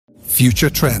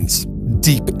future trends,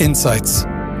 deep insights,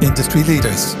 industry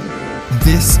leaders.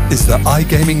 This is the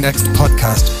iGaming Next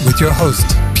podcast with your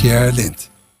host, Pierre Lind.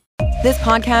 This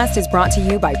podcast is brought to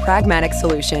you by Pragmatic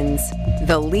Solutions,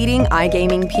 the leading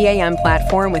iGaming PAM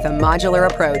platform with a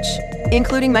modular approach,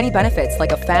 including many benefits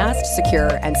like a fast,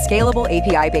 secure, and scalable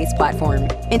API-based platform,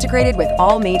 integrated with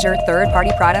all major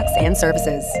third-party products and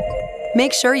services.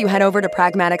 Make sure you head over to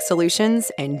Pragmatic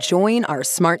Solutions and join our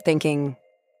smart thinking.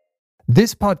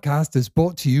 This podcast is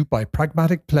brought to you by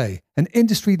Pragmatic Play, an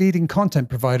industry-leading content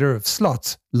provider of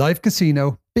slots, live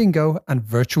casino, bingo, and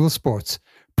virtual sports.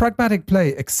 Pragmatic Play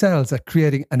excels at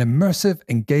creating an immersive,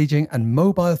 engaging, and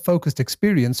mobile-focused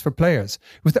experience for players,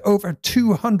 with over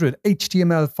 200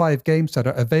 HTML5 games that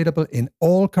are available in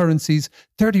all currencies,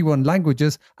 31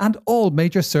 languages, and all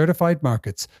major certified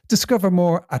markets. Discover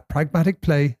more at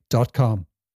pragmaticplay.com.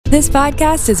 This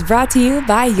podcast is brought to you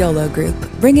by YOLO Group,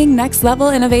 bringing next-level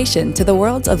innovation to the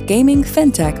worlds of gaming,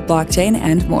 fintech, blockchain,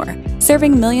 and more.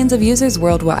 Serving millions of users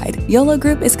worldwide, YOLO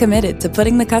Group is committed to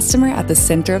putting the customer at the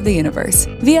center of the universe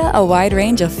via a wide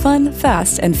range of fun,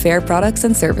 fast, and fair products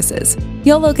and services.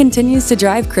 YOLO continues to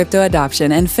drive crypto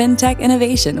adoption and fintech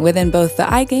innovation within both the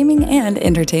iGaming and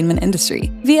entertainment industry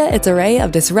via its array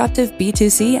of disruptive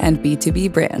B2C and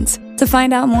B2B brands. To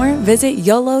find out more, visit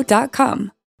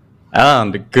YOLO.com.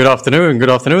 And good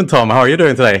afternoon, Tom. How are you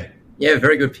doing today? Yeah,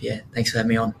 very good, Pierre. Thanks for having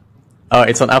me on.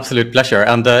 It's an absolute pleasure.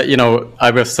 And, I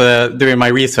was doing my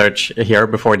research here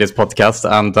before this podcast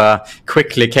and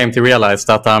quickly came to realize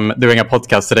that I'm doing a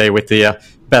podcast today with the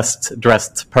best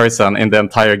dressed person in the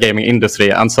entire gaming industry.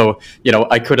 And so,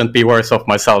 I couldn't be worse off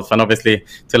myself. And obviously,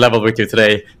 to level with you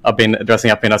today, I've been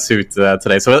dressing up in a suit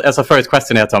today. So as a first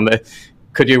question here, Tom,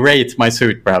 could you rate my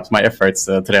suit, perhaps, my efforts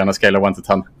today on a scale of 1 to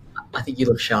 10? I think you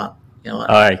look sharp. All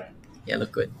right. Yeah,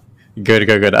 look good. Good.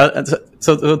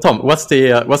 So, Tom, what's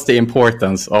the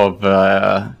importance of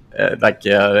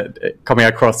coming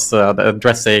across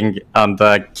dressing and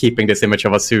keeping this image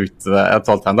of a suit at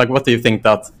all times? Like, what do you think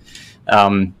that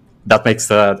makes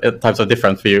types of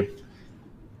difference for you?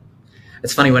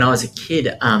 It's funny, when I was a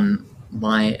kid, I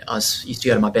used to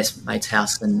go to my best mate's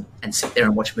house and sit there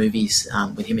and watch movies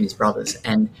with him and his brothers,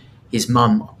 and his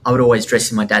mum, I would always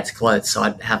dress in my dad's clothes. So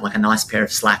I'd have like a nice pair of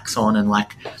slacks on and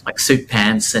like suit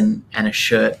pants and a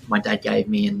shirt my dad gave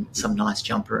me and some nice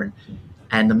jumper.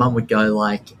 And the mum would go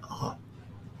like, "Oh,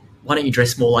 why don't you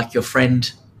dress more like your friend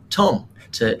Tom?"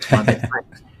 to my best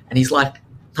mate. And he's like,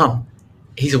 "Mum,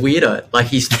 he's a weirdo. Like,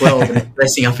 he's 12 and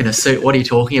dressing up in a suit. What are you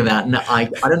talking about?" And I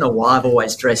don't know why I've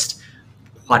always dressed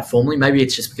quite formally. Maybe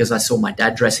it's just because I saw my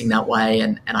dad dressing that way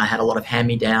and I had a lot of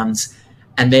hand-me-downs.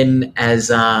 And then as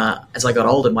I got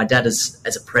older, my dad, as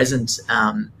a present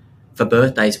for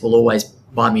birthdays, will always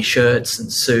buy me shirts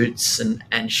and suits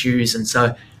and shoes. And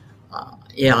so,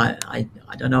 I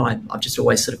don't know. I've just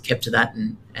always sort of kept to that.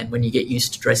 And when you get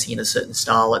used to dressing in a certain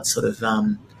style, it's sort of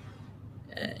and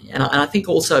I think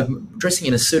also dressing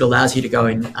in a suit allows you to go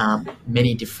in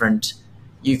many different.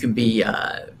 You can be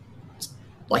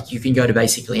you can go to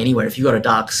basically anywhere. If you've got a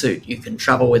dark suit, you can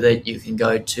travel with it. You can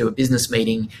go to a business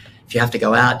meeting. If you have to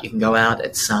go out, you can go out.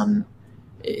 It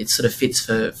sort of fits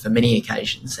for many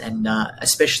occasions, and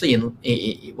especially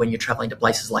when you're traveling to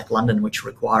places like London, which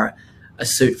require a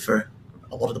suit for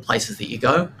a lot of the places that you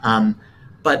go.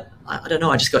 But I don't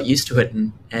know. I just got used to it,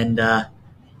 and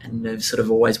I've sort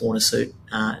of always worn a suit.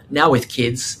 Now with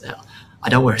kids, I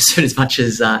don't wear a suit as much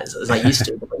as I used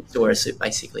to. But I used to wear a suit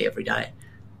basically every day.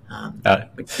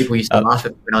 People used to laugh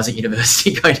at me when I was at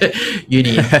university going to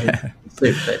uni in a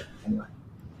suit, but anyway.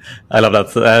 I love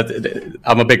that.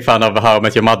 I'm a big fan of How I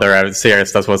Met Your Mother, a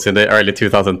series that was in the early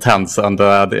 2010s. And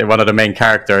one of the main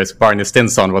characters, Barney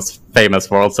Stinson, was famous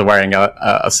for also wearing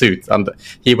a suit. And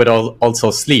he would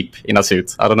also sleep in a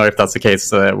suit. I don't know if that's the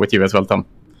case with you as well, Tom.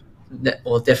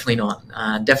 Well, definitely not.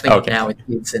 Definitely not now with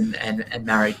kids and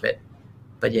married.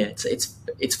 But yeah,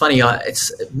 it's funny.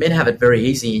 Men have it very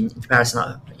easy in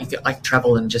comparison. I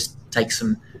travel and just take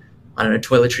some,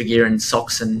 toiletry gear and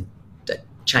socks and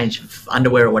change of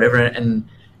underwear or whatever, and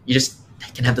you just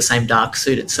can have the same dark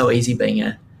suit. It's so easy being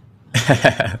a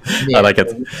I like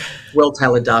it.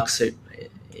 Well-tailored dark suit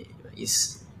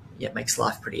makes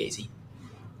life pretty easy.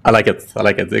 I like it.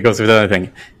 It goes with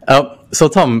anything. So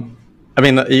Tom, I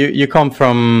mean, you come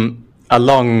from a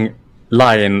long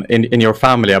line in your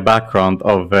family, a background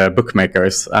of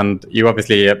bookmakers, and you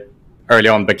obviously early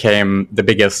on became the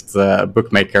biggest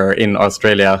bookmaker in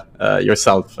Australia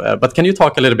yourself. But can you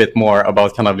talk a little bit more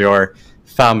about kind of your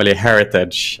family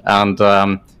heritage? And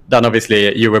then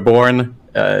obviously you were born,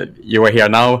 you were here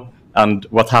now, and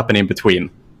what happened in between?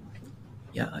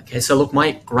 Yeah, okay. So look,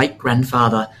 my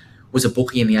great-grandfather was a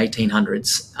bookie in the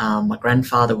 1800s. My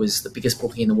grandfather was the biggest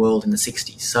bookie in the world in the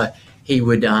 60s. So he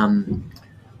would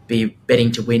be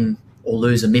betting to win or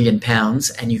lose £1 million,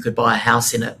 and you could buy a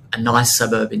house in a nice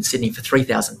suburb in Sydney for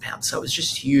 £3,000. So it was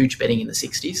just huge betting in the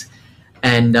 60s.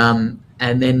 And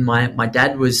then my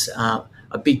dad was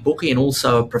a big bookie and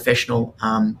also a professional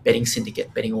betting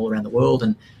syndicate, betting all around the world.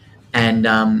 And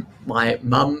my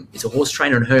mum is a horse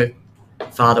trainer, and her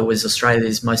father was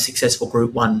Australia's most successful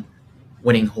Group 1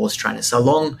 winning horse trainer. So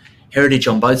long heritage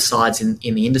on both sides in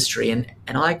the industry. And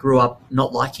I grew up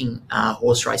not liking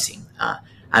horse racing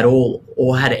at all,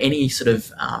 or had any sort of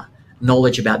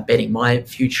knowledge about betting. My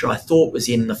future, I thought, was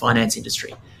in the finance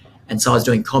industry. And so I was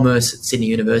doing commerce at Sydney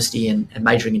University and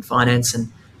majoring in finance. And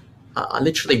I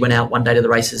literally went out one day to the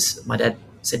races. My dad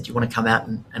said, "Do you want to come out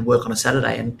and work on a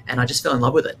Saturday?" And I just fell in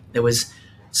love with it. There was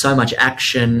so much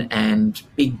action and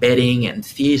big betting and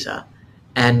theatre.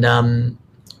 And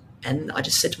I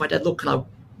just said to my dad, "Look, can I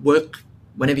work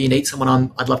whenever you need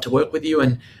someone? I'd love to work with you."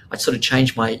 And I sort of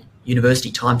changed my university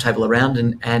timetable around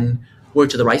and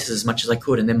worked at the races as much as I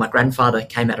could. And then my grandfather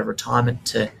came out of retirement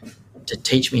to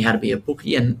teach me how to be a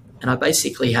bookie. And I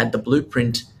basically had the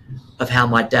blueprint of how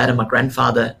my dad and my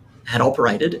grandfather had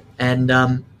operated. And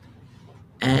I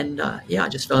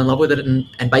just fell in love with it.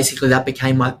 And basically that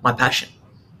became my passion.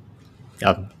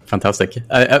 Yeah, fantastic.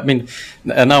 I mean,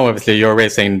 now obviously you're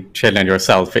raising children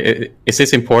yourself. Is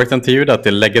this important to you that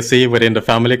the legacy within the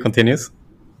family continues?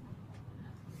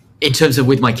 In terms of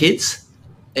with my kids?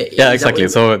 Yeah, exactly.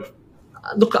 So,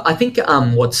 look, I think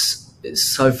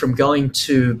from going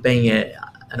to being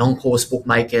an on-course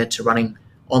bookmaker to running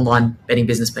online betting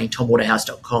business, being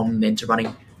tomwaterhouse.com, then to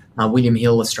running William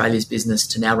Hill, Australia's business,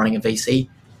 to now running a VC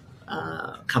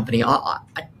company,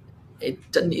 it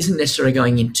isn't necessarily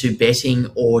going into betting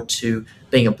or to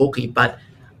being a bookie, but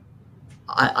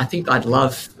I think I'd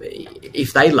love,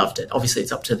 if they loved it, obviously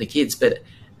it's up to the kids, but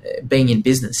being in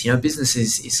business, business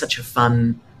is such a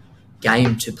fun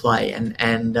game to play,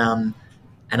 and I'm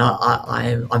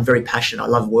very passionate. I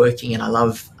love working, and I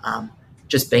love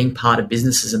just being part of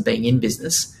businesses and being in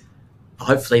business.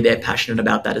 Hopefully they're passionate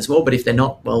about that as well, but if they're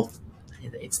not, well,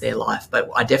 it's their life. But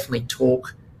I definitely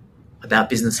talk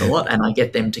about business a lot, and I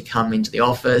get them to come into the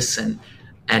office, and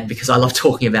because I love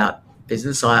talking about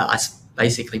business, I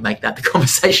basically make that the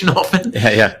conversation often.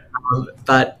 Yeah.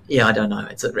 But yeah, I don't know.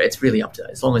 It's really up to,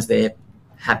 as long as they're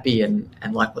happy and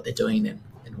like what they're doing, then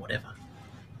whatever.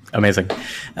 Amazing.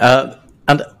 And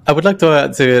I would like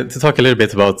to talk a little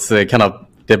bit about kind of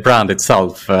the brand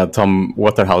itself, Tom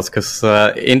Waterhouse, because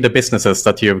in the businesses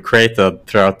that you've created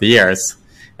throughout the years,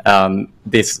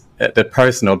 the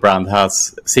personal brand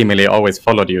has seemingly always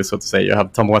followed you, so to say. You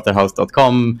have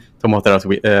tomwaterhouse.com, Tom Waterhouse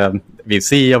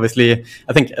VC, obviously.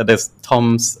 I think there's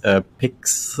Tom's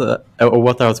Picks or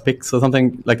Waterhouse Picks or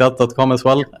something like that.com as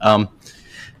well.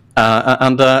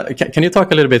 Can you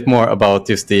talk a little bit more about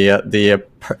just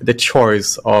the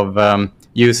choice of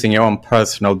using your own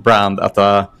personal brand at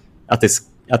the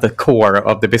core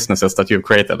of the businesses that you've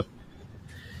created?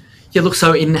 Yeah, look,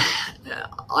 so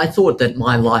I thought that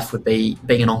my life would be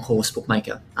being an on-course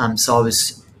bookmaker. So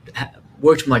I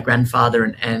worked with my grandfather,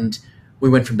 and we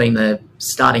went from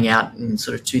starting out in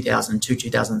sort of 2002,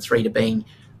 2003 to being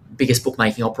the biggest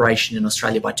bookmaking operation in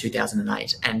Australia by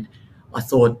 2008. And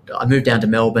I moved down to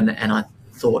Melbourne, and I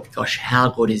thought, gosh, how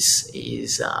good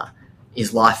is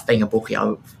life being a bookie?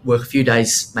 I work a few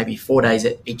days, maybe 4 days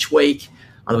each week.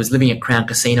 I was living at Crown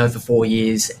Casino for 4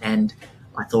 years, and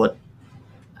I thought,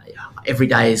 every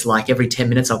day is like every 10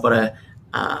 minutes I've got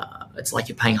it's like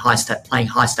you're playing high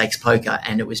stakes poker.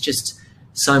 And it was just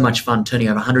so much fun, turning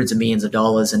over hundreds of millions of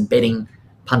dollars and betting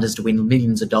punters to win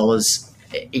millions of dollars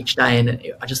each day. And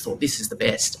I just thought, this is the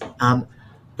best.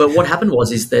 But what happened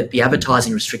is that the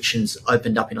advertising restrictions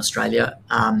opened up in Australia.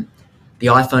 The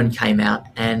iPhone came out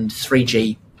and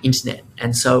 3G internet.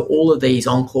 And so all of these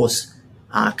on-course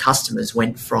customers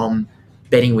went from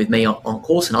betting with me on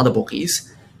course and other bookies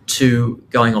to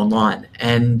going online.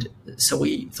 And so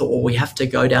we thought, well, we have to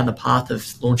go down the path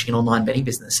of launching an online betting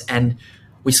business. And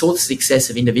we saw the success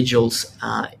of individuals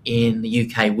in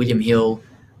the UK, William Hill,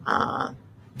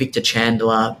 Victor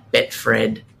Chandler,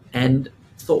 Betfred, and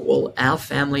thought, well, our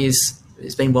family has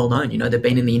been well known. They've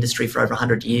been in the industry for over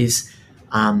 100 years.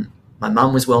 My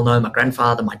mum was well known, my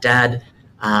grandfather, my dad,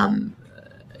 and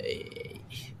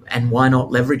why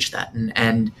not leverage that?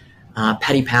 And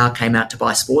Paddy Power came out to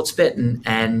buy Sportsbet,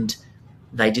 and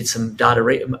they did some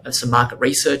some market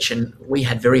research, and we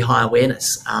had very high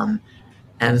awareness.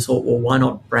 And thought, well, why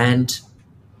not brand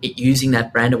it using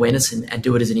that brand awareness and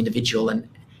do it as an individual? And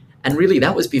really,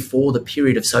 that was before the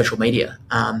period of social media.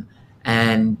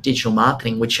 and digital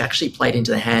marketing, which actually played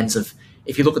into the hands of,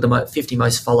 if you look at the 50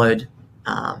 most followed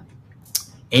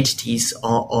entities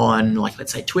on, like,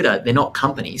 let's say Twitter, they're not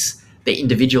companies, they're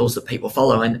individuals that people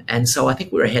follow. And so I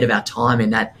think we're ahead of our time in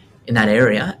that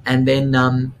area. And then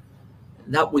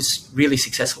that was really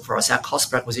successful for us. Our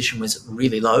cost per acquisition was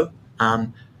really low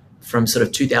from sort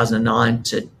of 2009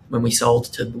 to when we sold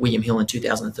to William Hill in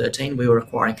 2013. We were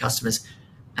acquiring customers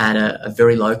at a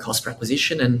very low cost per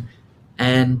acquisition,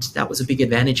 and that was a big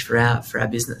advantage for our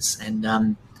business.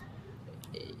 And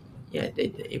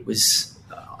it was.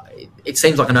 It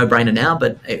seems like a no-brainer now,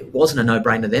 but it wasn't a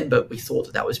no-brainer then. But we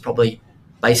thought that was probably,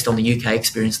 based on the UK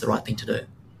experience, the right thing to do.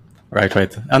 Right.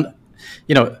 And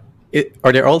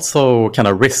are there also kind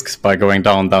of risks by going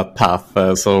down that path?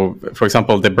 So, for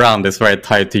example, the brand is very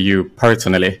tied to you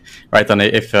personally, right? And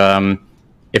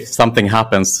if something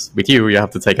happens with you, you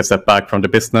have to take a step back from the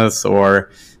business, or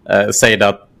say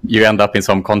that you end up in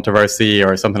some controversy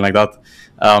or something like that.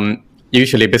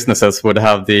 Usually, businesses would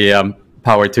have the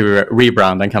power to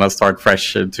rebrand and kind of start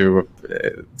fresh to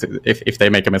if they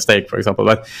make a mistake, for example.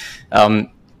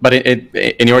 But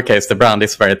in your case, the brand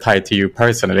is very tied to you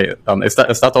personally. Is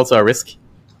that also a risk?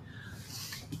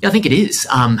 Yeah, I think it is.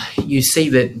 You see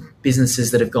that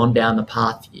businesses that have gone down the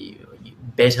path,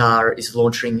 Better is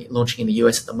launching in the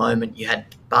US at the moment. You had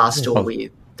Barstool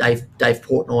with Dave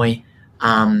Portnoy.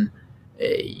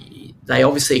 They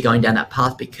obviously are going down that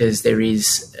path because there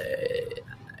is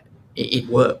it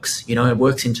works. It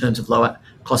works in terms of lower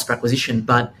cost per acquisition,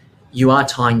 but you are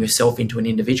tying yourself into an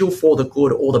individual for the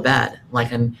good or the bad.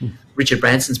 Richard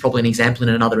Branson's probably an example in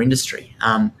another industry.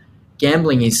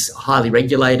 Gambling is highly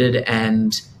regulated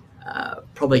and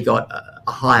probably got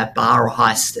a higher bar or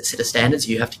higher set of standards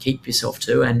you have to keep yourself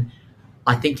to. And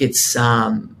I think it's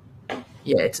the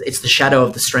shadow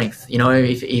of the strength.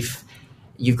 If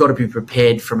you've got to be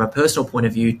prepared from a personal point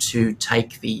of view to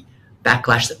take the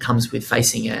backlash that comes with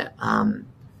facing a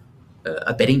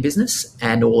betting business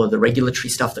and all of the regulatory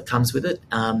stuff that comes with it.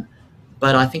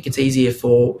 But I think it's easier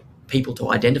for people to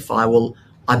identify, well,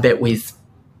 I bet with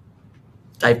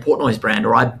Dave Portnoy's brand,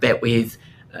 or I bet with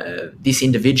this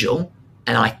individual,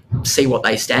 and I see what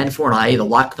they stand for, and I either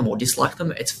like them or dislike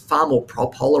them. It's far more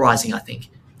polarizing, I think,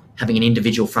 having an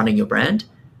individual fronting your brand.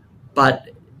 But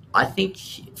I think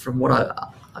from what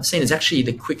I've seen, it's actually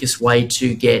the quickest way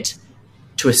to get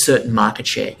to a certain market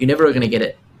share. You're never going to get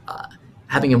it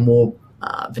having a more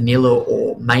vanilla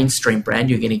or mainstream brand.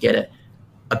 You're going to get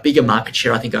a bigger market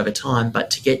share, I think, over time. But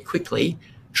to get quickly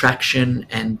traction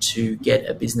and to get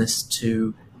a business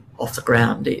off the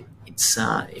ground, it's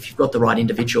if you've got the right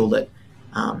individual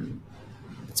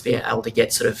that's be able to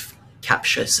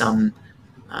capture some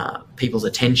people's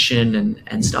attention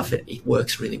and stuff, it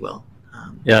works really well.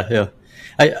 Yeah.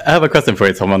 I have a question for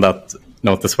you, Tom, on that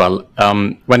note as well.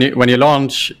 When you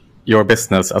launch your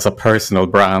business as a personal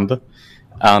brand,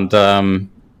 and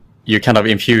you kind of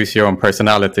infuse your own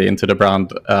personality into the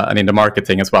brand and in the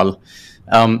marketing as well,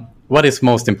 what is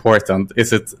most important?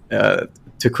 Is it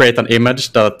to create an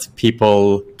image that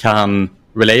people can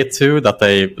relate to, that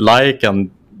they like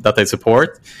and that they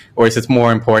support? Or is it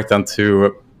more important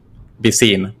to be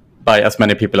seen by as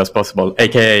many people as possible,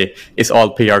 aka is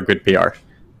all PR good PR?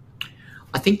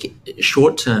 I think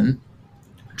short term,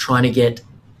 trying to get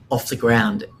off the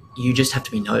ground, you just have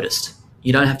to be noticed.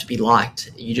 You don't have to be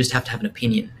liked. You just have to have an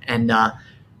opinion. And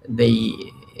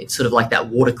it's sort of like that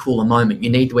water cooler moment. You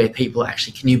need where people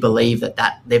actually, can you believe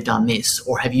that they've done this,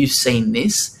 or have you seen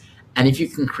this? And if you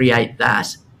can create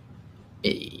that,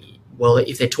 well,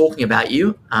 if they're talking about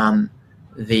you, then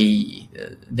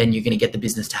you're going to get the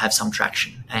business to have some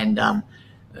traction. And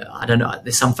I don't know,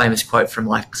 there's some famous quote from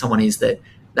someone is that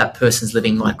person's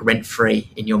living rent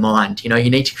free in your mind. You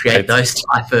need to create those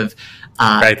type of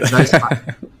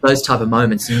those type of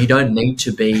moments, and you don't need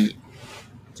to be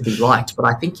liked. But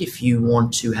I think if you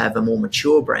want to have a more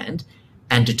mature brand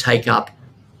and to take up,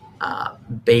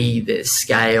 be the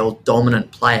scale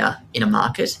dominant player in a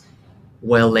market,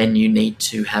 well, then you need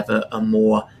to have a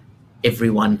more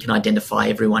everyone can identify,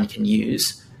 everyone can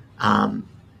use.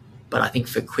 But I think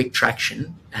for quick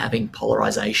traction, having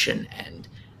polarization and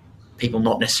people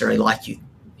not necessarily like you,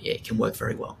 it can work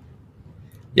very well.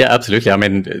 Yeah, absolutely. I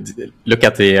mean, look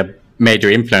at the major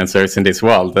influencers in this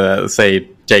world. Say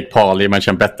Jake Paul, you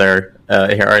mentioned Better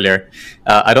here earlier.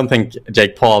 I don't think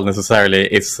Jake Paul necessarily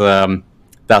is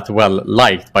that well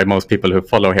liked by most people who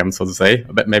follow him, so to say.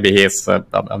 But maybe he is.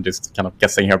 I'm just kind of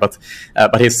guessing here, but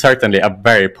he's certainly a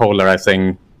very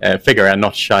polarizing figure and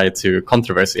not shy to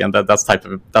controversy, and that's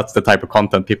the type of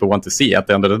content people want to see at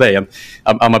the end of the day. And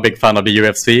I'm a big fan of the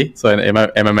UFC. So in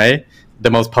MMA, the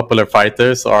most popular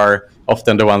fighters are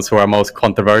often the ones who are most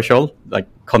controversial, like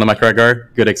Conor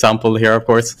McGregor, good example here, of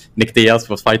course. Nick Diaz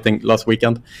was fighting last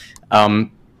weekend.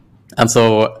 And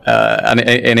so, and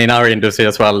in our industry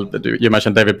as well, you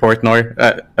mentioned David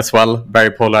Portnoy as well, very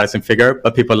polarizing figure,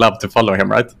 but people love to follow him,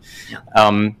 right?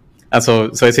 Yeah. And so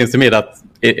it seems to me that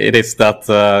it is that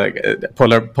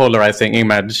polarizing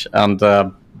image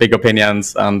and big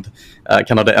opinions and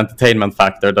kind of the entertainment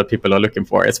factor that people are looking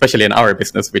for, especially in our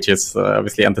business, which is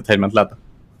obviously entertainment-led.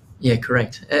 Yeah,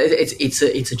 correct. It's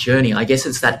a journey. I guess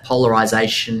it's that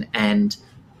polarization and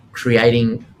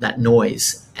creating that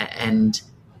noise,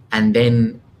 and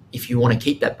then if you want to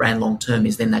keep that brand long term,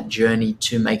 is then that journey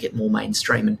to make it more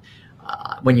mainstream. And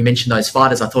when you mentioned those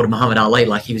fighters, I thought of Muhammad Ali.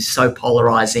 Like, he was so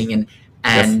polarizing and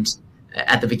yes.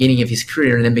 At the beginning of his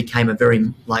career, and then became a very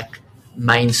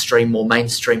more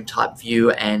mainstream type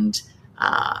view and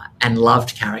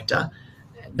loved character.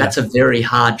 That's a very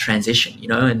hard transition,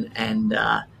 and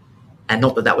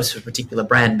not that was for a particular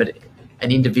brand, but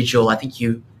an individual. I think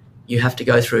you have to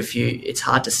go through a few. It's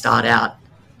hard to start out.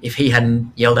 If he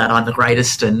hadn't yelled out "I'm the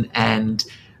greatest" and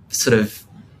sort of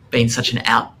been such an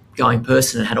outgoing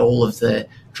person and had all of the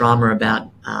drama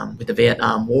about with the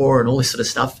Vietnam War and all this sort of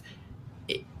stuff,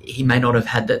 he may not have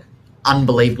had that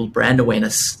unbelievable brand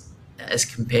awareness as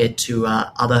compared to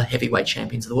other heavyweight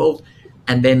champions of the world.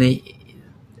 And then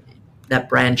that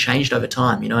brand changed over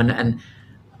time, and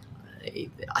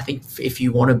I think if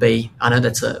you want to be, I know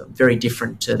that's a very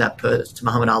different to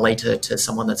Muhammad Ali to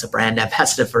someone that's a brand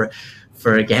ambassador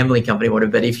for a gambling company or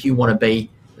whatever. But if you want to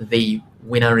be the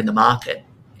winner in the market,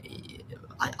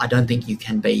 I don't think you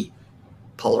can be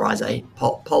polarizing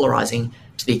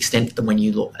to the extent that when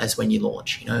you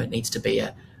launch. It needs to be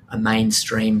a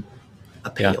mainstream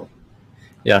appeal.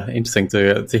 Yeah, interesting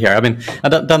to hear. I mean,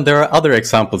 and then there are other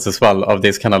examples as well of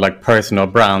these kind of like personal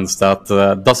brands that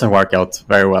doesn't work out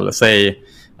very well. Say,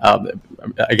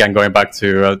 again, going back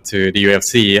to the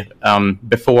UFC,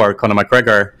 before Conor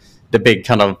McGregor, the big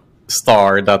kind of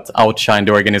star that outshined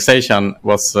the organization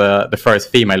was the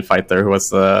first female fighter, who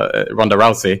was Ronda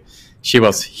Rousey. She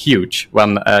was huge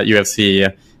when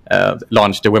UFC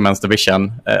launched the women's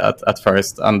division at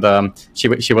first, and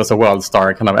she was a world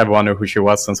star. Kind of everyone knew who she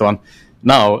was and so on.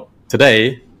 Now,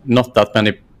 today, not that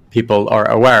many people are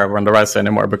aware of Ronda Rousey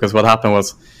anymore, because what happened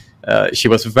was she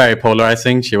was very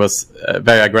polarizing. She was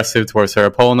very aggressive towards her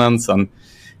opponents, and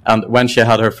when she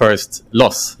had her first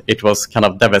loss, it was kind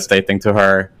of devastating to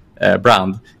her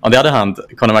brand. On the other hand,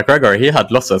 Conor McGregor, he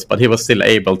had losses, but he was still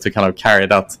able to kind of carry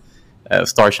that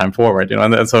starshine forward.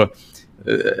 And so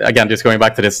again, just going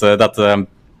back to this, that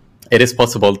it is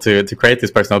possible to create this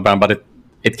personal brand, but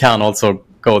it can also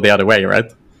go the other way,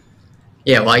 right?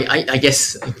 Yeah, well, I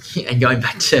guess, and going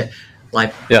back to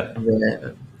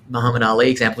the Muhammad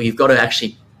Ali example, you've got to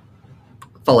actually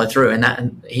follow through,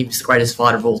 and he was the greatest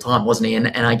fighter of all time, wasn't he? And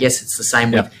I guess it's the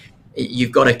same with,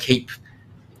 you've got to keep,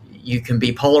 you can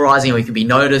be polarizing or you can be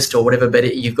noticed or whatever,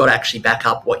 but you've got to actually back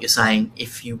up what you're saying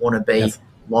if you want to be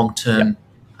long-term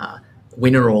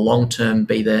winner or long-term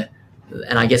be the,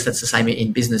 and I guess that's the same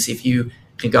in business. If you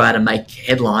can go out and make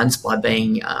headlines by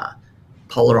being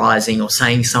polarizing or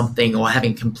saying something or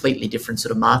having completely different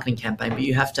sort of marketing campaign, but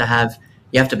you have to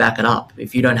back it up.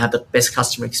 If you don't have the best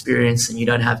customer experience and you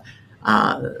don't have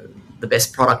the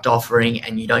best product offering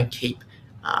and you don't keep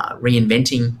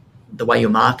reinventing the way you're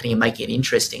marketing and making it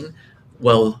interesting,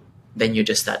 well, then you're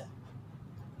just that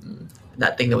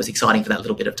thing that was exciting for that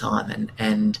little bit of time.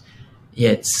 And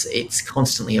it's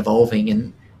constantly evolving,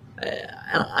 and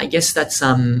I guess that's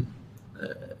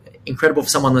incredible for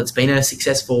someone that's been a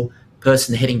successful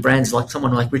person heading brands. Like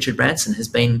someone like Richard Branson has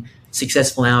been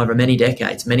successful now over many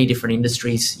decades, many different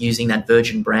industries, using that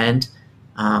Virgin brand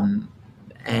and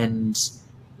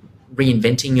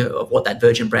reinventing of what that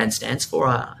Virgin brand stands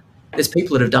for. There's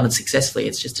people that have done it successfully.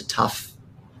 It's just a tough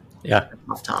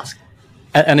task.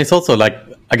 And it's also like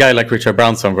a guy like Richard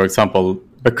Branson, for example,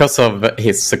 because of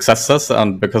his successes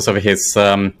and because of his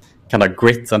kind of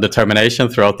grit and determination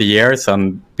throughout the years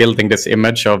and building this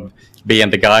image of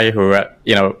being the guy who,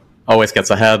 always gets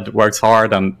ahead, works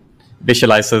hard, and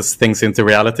visualizes things into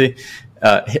reality,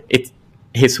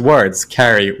 his words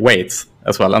carry weight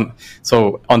as well. And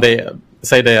so on the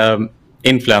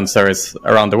influencers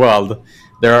around the world,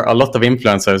 there are a lot of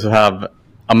influencers who have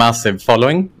a massive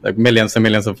following, like millions and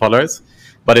millions of followers,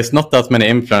 but it's not that many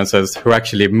influencers who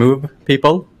actually move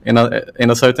people in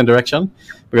a certain direction,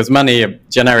 because many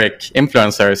generic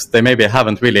influencers, they maybe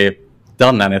haven't really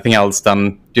done anything else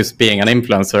than just being an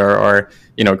influencer or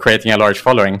creating a large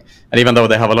following. And even though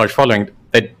they have a large following,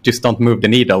 they just don't move the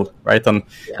needle, right? And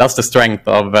that's the strength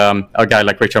of a guy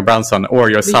like Richard Branson,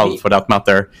 or yourself for that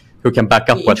matter, who can back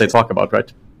up what they talk about,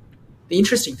 right? the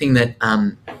interesting thing that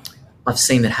I've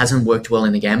seen that hasn't worked well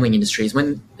in the gambling industry is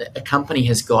when a company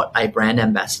has got a brand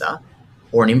ambassador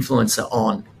or an influencer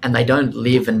on, and they don't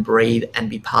live and breathe and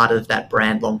be part of that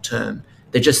brand long term.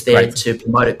 They're just there to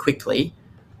promote it quickly.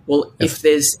 Well, if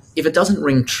it doesn't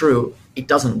ring true, it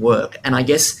doesn't work. And I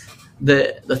guess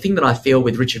the thing that I feel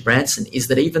with Richard Branson is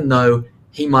that even though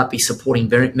he might be supporting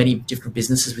very many different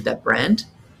businesses with that brand,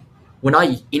 when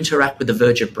I interact with the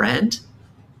Virgin brand,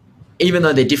 even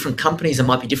though they're different companies, there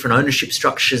might be different ownership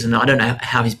structures, and I don't know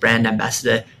how his brand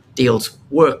ambassador deals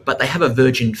work, but they have a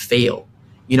Virgin feel.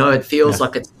 You know, it feels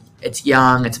like it's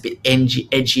young, it's a bit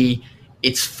edgy,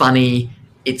 it's funny,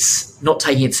 it's not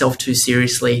taking itself too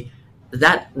seriously.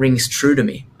 That rings true to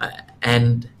me.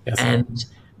 And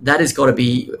that has got to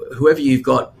be whoever you've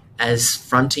got as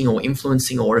fronting or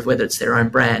influencing, or whether it's their own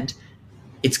brand,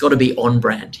 it's got to be on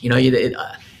brand. You know,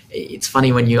 it's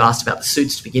funny when you asked about the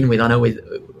suits to begin with. I know with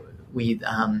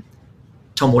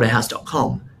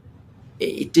TomWaterhouse.com,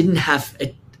 it didn't have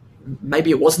it. Maybe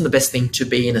it wasn't the best thing to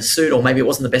be in a suit, or maybe it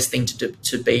wasn't the best thing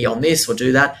to be on this or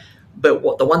do that.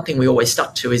 But the one thing we always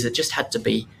stuck to is it just had to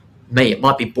be me. It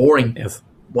might be boring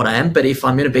what I am, but if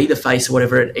I'm going to be the face or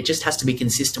whatever, it just has to be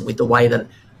consistent with the way that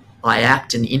I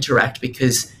act and interact,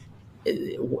 because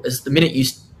as the minute you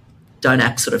don't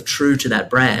act sort of true to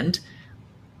that brand,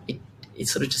 it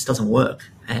sort of just doesn't work.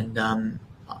 And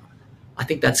I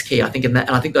think that's key. I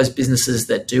think those businesses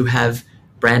that do have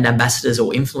brand ambassadors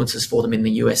or influencers for them in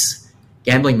the US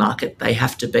gambling market, it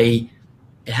has to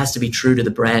be true to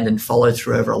the brand and follow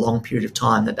through over a long period of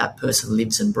time, that person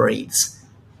lives and breathes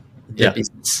their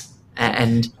business.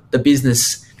 And the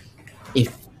business,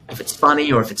 if it's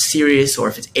funny or if it's serious or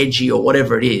if it's edgy or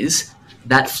whatever it is,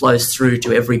 that flows through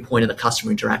to every point of the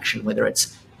customer interaction, whether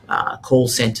it's call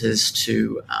centers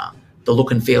to the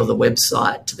look and feel of the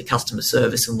website to the customer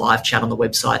service and live chat on the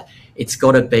website. It's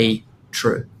got to be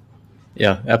true.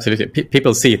 Yeah, absolutely.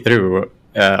 People see through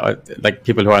like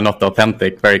people who are not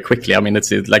authentic very quickly. I mean,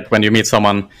 it's like when you meet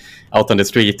someone out on the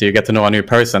street, you get to know a new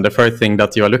person. The first thing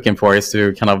that you are looking for is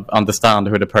to kind of understand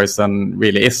who the person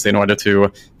really is in order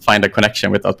to find a connection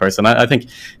with that person. I think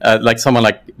like someone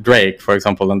like Drake, for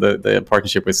example, and the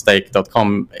partnership with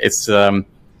Stake.com is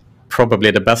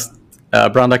probably the best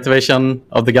brand activation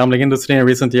of the gambling industry in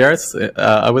recent years,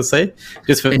 I would say,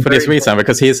 just for this reason,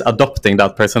 because he's adopting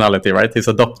that personality, right? He's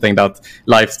adopting that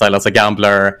lifestyle as a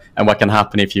gambler and what can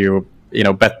happen if you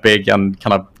bet big and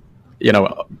kind of,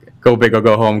 go big or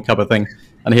go home type of thing.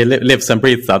 And he lives and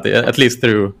breathes that, at least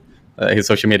through his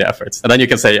social media efforts. And then you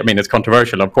can say, I mean, it's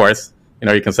controversial, of course.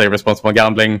 You can say responsible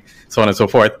gambling, so on and so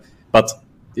forth. But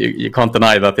you can't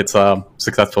deny that it's a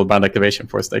successful brand activation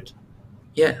for Stake.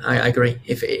 Yeah, I agree.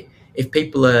 If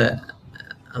people are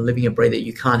living and breathing,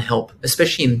 you can't help,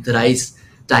 especially in today's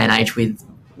day and age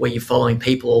where you're following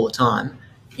people all the time,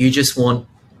 you just want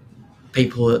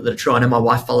people that are true. I know my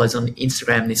wife follows on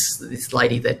Instagram this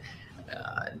lady that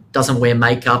doesn't wear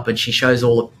makeup, and she shows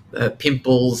all her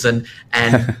pimples and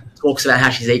talks about how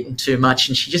she's eaten too much,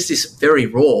 and she just is very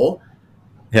raw.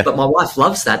 Yeah. But my wife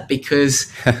loves that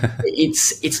because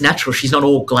it's natural. She's not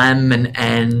all glam and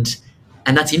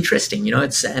that's interesting,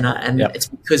 It's it's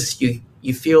because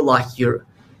you feel like you're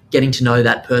getting to know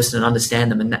that person and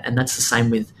understand them, and that's the same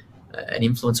with an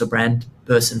influencer brand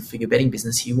person for your betting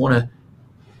business. You want to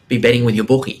be betting with your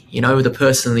bookie, the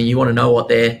person that you want to know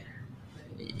what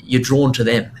you're drawn to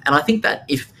them. And I think that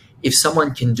if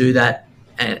someone can do that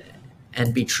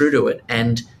and be true to it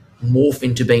and morph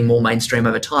into being more mainstream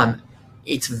over time,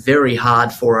 it's very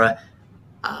hard for a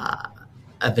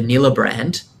vanilla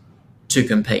brand to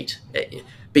compete,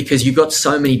 because you've got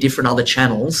so many different other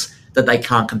channels that they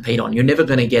can't compete on. You're never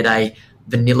going to get a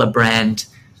vanilla brand.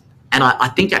 And I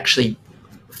think actually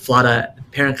Flutter,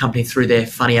 parent company, through their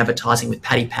funny advertising with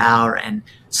Paddy Power and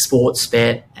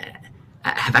Sportsbet,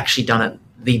 have actually done it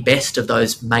the best of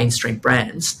those mainstream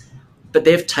brands. But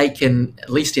they've taken, at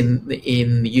least in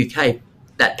the UK,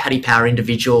 that Paddy Power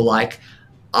individual, like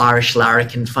Irish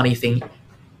larrikin funny thing.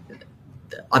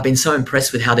 I've been so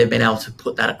impressed with how they've been able to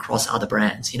put that across other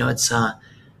brands.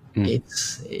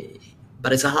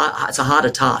 But it's a harder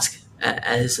task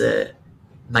as a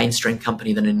mainstream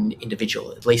company than an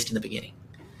individual, at least in the beginning.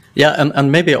 Yeah,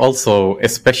 and maybe also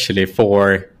especially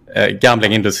for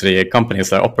gambling industry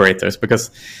companies or operators, because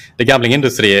the gambling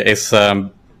industry is,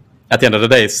 at the end of the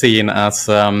day, seen as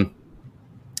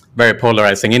very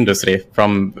polarizing industry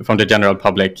from the general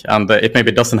public, and it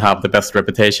maybe doesn't have the best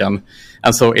reputation,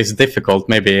 and so it's difficult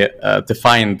maybe to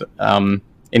find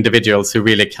individuals who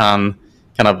really can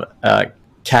kind of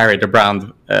carry the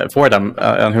brand for them,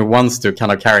 and who wants to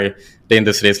kind of carry the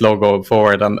industry's logo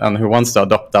forward, and who wants to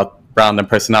adopt that brand and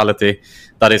personality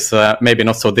that is maybe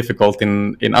not so difficult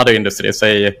in other industries.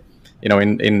 Say, in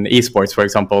esports, for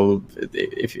example,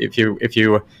 if you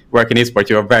work in esports,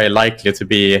 you are very likely to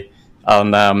be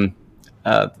a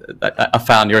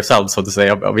fan yourself, so to say,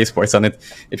 of esports, and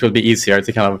it will be easier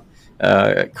to kind of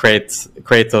create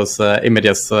those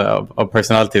images of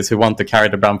personalities who want to carry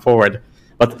the brand forward.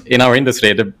 But in our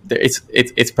industry,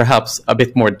 it's perhaps a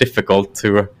bit more difficult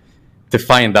to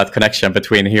find that connection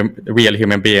between real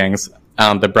human beings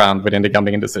and the brand within the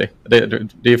gambling industry. Do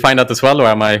you find that as well, or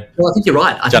am I? Well, I think you're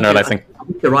right. Generalizing. I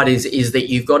think you're right. Is that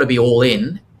you've got to be all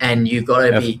in, and you've got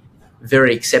to be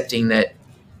very accepting that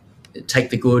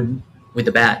take the good with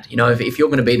the bad. If you're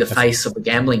going to be the face of a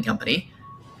gambling company,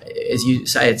 as you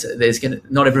say,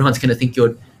 not everyone's going to think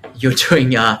you're doing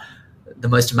the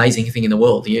most amazing thing in the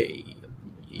world.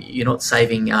 You're not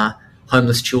saving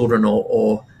homeless children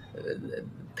or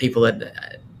people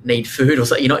that need food, or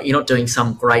so. You're not doing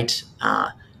some great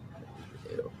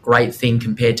thing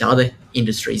compared to other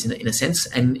industries in a sense.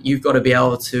 And you've got to be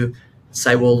able to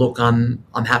say, well, look, I'm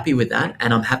happy with that,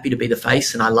 and I'm happy to be the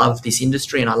face, and I love this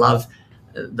industry, and I love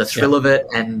the thrill of it,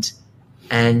 and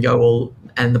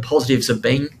the positives of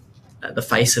being the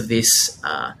face of this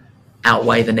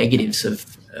outweigh the negatives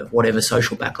of whatever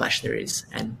social backlash there is.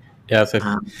 And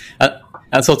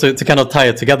and so to kind of tie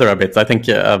it together a bit, I think,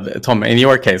 Tom, in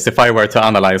your case, if I were to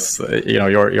analyze,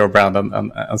 your brand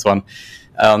and so on,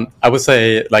 I would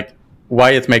say, like,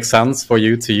 why it makes sense for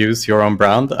you to use your own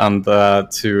brand and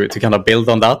to kind of build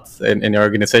on that in your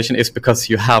organization is because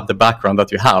you have the background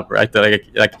that you have, right?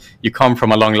 Like you come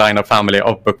from a long line of family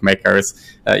of bookmakers.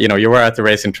 You were at the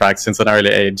racing track since an early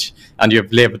age, and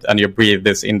you've lived and you breathed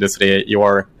this industry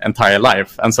your entire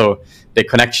life. And so the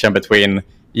connection between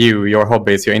you, your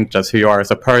hobbies, your interests, who you are as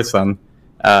a person,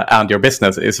 and your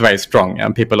business is very strong,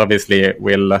 and people obviously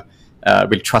will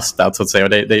trust that, so to say, or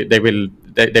they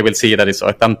will see that it's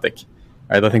authentic.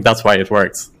 Right? I think that's why it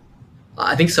works.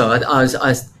 I think so. I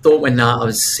thought when I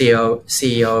was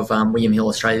CEO of William Hill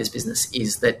Australia's business,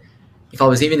 is that if I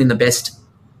was even in the best,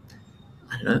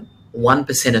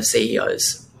 1% of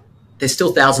CEOs, there's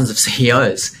still thousands of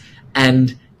CEOs,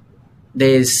 and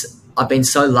I've been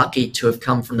so lucky to have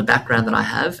come from the background that I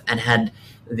have and had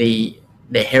the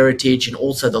heritage and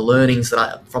also the learnings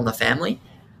from the family.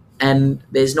 And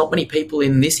there's not many people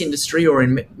in this industry or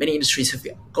in many industries have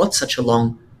got such a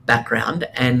long background,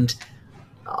 and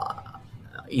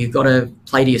you've got to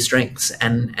play to your strengths,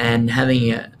 and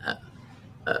having a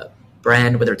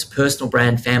brand, whether it's a personal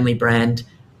brand, family brand,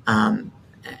 and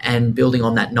building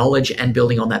on that knowledge and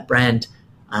building on that brand.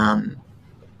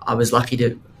 I was lucky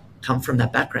to come from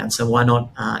that background, so why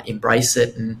not embrace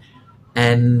it and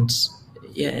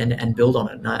build on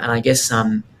it? And I guess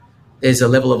there's a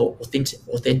level of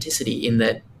authenticity in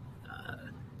that.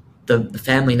 The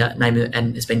family name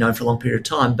and has been known for a long period of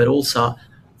time, but also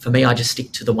for me, I just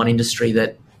stick to the one industry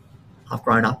that I've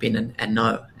grown up in and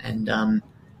know, and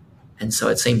so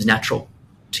it seems natural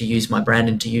to use my brand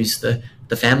and to use the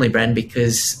family brand,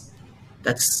 because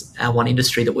that's our one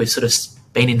industry that we've sort of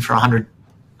been in for 100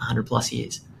 plus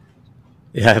years.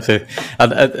 Yeah, absolutely.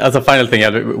 And as a final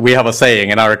thing, we have a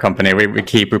saying in our company. We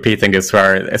keep repeating this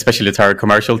especially to our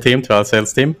commercial team, to our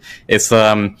sales team. Is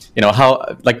what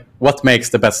makes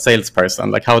the best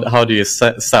salesperson? Like how do you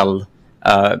sell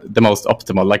the most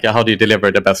optimal? Like how do you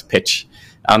deliver the best pitch?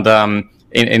 And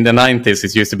in the 90s,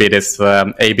 it used to be this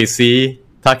ABC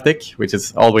tactic, which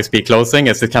is always be closing.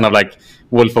 It's kind of like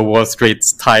Wolf of Wall Street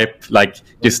type, like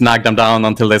you snag them down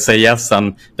until they say yes,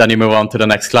 and then you move on to the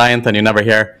next client, and you never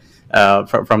hear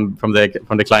from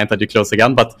the client that you close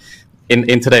again. But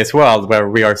in today's world, where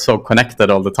we are so connected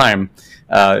all the time,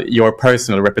 your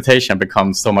personal reputation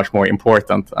becomes so much more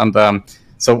important. And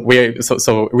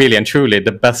so really and truly,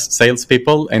 the best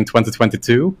salespeople in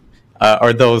 2022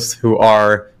 are those who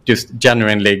are just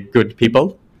genuinely good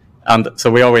people. And so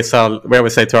we always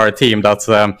say to our team that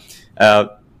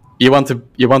you want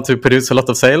to produce a lot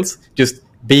of sales, just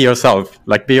be yourself,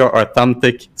 like be your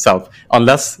authentic self.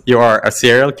 Unless you are a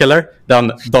serial killer,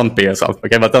 then don't be yourself.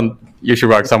 Okay, but then you should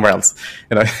work somewhere else.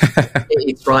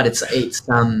 It's right. It's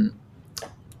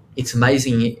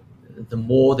amazing the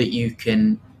more that you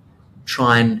can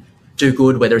try and do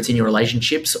good, whether it's in your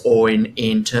relationships or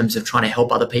in terms of trying to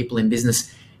help other people in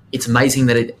business. It's amazing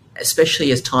that it,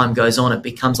 especially as time goes on, it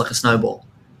becomes like a snowball.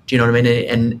 Do you know what I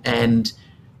mean? And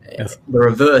yes. The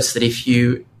reverse, that if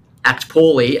you act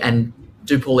poorly and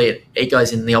do poorly, it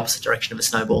goes in the opposite direction of a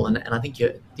snowball. And I think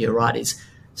you're right, is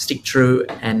stick true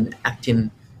and act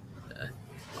in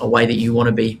a way that you want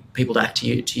to be people to act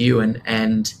to you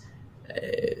and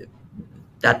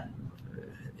that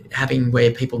having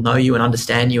where people know you and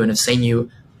understand you and have seen you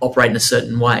operate in a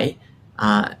certain way,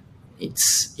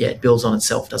 it builds on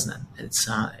itself, doesn't it?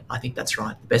 I think that's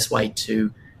right. The best way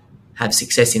to have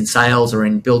success in sales or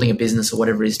in building a business or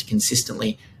whatever it is to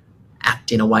consistently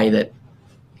act in a way that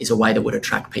would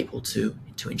attract people to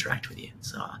interact with you.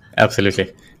 So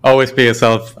absolutely, always be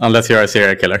yourself unless you're a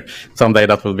serial killer. Someday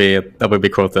that will be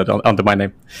quoted under my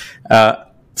name.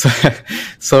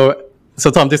 So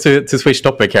Tom, just to switch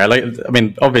topic here,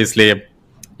 obviously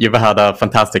you've had a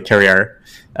fantastic career.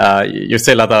 You're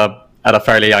still at a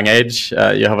fairly young age.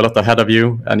 You have a lot ahead of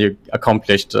you, and you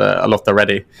accomplished a lot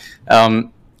already.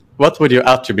 What would you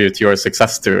attribute your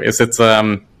success to? Is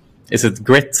it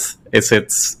grit? Is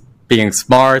it being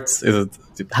smart? Is it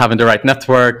having the right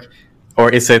network? Or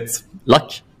is it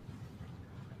luck?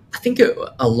 I think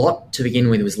a lot to begin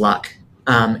with was luck.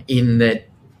 In that,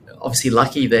 obviously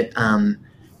lucky that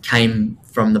came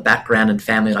from the background and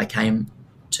family that I came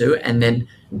to, and then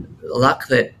luck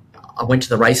that I went to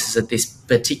the races at this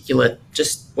particular,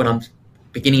 just when I'm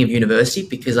beginning of university,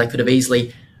 because I could have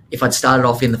easily, if I'd started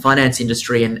off in the finance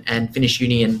industry and finished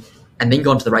uni and then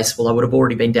gone to the race, well, I would have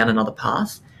already been down another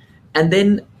path. And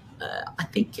then I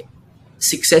think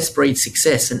success breeds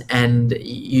success, and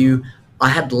I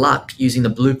had luck using the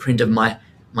blueprint of my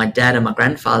dad and my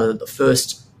grandfather. The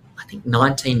first, I think,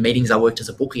 19 meetings I worked as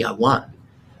a bookie, I won.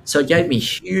 So it gave me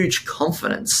huge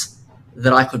confidence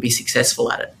that I could be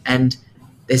successful at it. And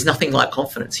there's nothing like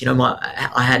confidence.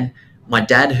 I had my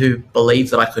dad who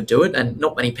believed that I could do it, and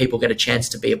not many people get a chance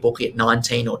to be a bookie at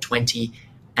 19 or 20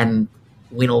 and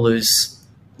win or lose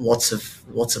lots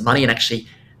of money and actually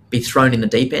be thrown in the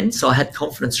deep end. So I had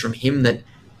confidence from him that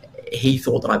he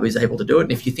thought that I was able to do it.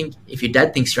 And if your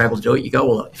dad thinks you're able to do it, you go,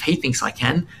 well, if he thinks I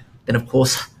can, then of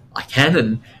course I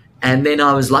can. And then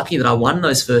I was lucky that I won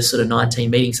those first sort of 19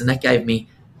 meetings, and that gave me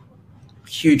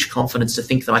huge confidence to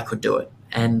think that I could do it.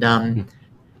 And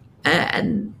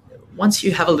once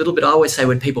you have a little bit, I always say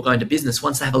when people go into business,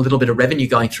 once they have a little bit of revenue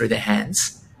going through their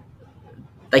hands,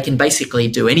 they can basically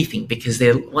do anything, because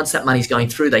once that money's going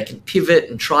through, they can pivot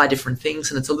and try different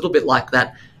things. And it's a little bit like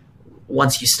that.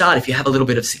 Once you start, if you have a little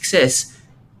bit of success,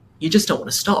 you just don't want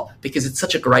to stop, because it's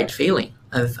such a great feeling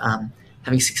of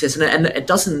having success. And it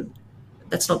doesn't,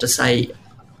 that's not to say,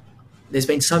 there's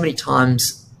been so many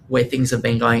times where things have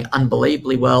been going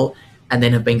unbelievably well and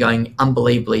then have been going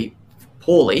unbelievably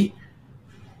poorly.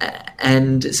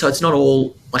 And so it's not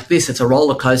all like this. It's a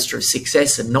roller coaster of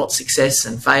success and not success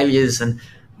and failures.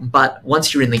 But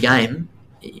once you're in the game,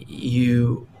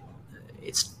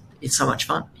 it's so much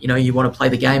fun. You want to play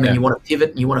the game, and you want to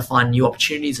pivot, and you want to find new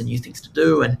opportunities and new things to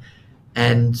do.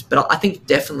 But I think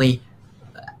definitely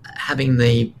having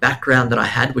the background that I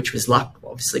had, which was luck,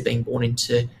 obviously being born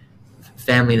into a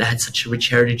family that had such a rich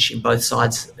heritage in both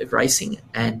sides of racing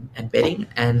and betting,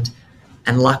 and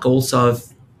luck also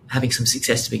of having some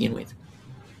success to begin with.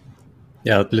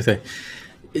 Yeah, absolutely.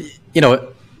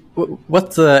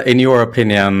 What, in your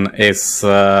opinion, is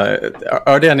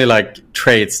are there any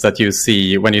traits that you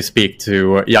see when you speak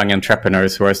to young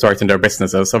entrepreneurs who are starting their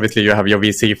businesses? Obviously, you have your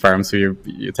VC firm, so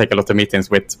you take a lot of meetings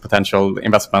with potential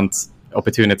investment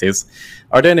opportunities.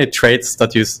 Are there any traits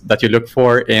that you look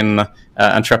for in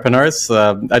entrepreneurs?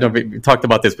 I know we talked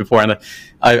about this before, and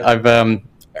I've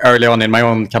early on in my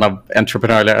own kind of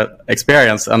entrepreneurial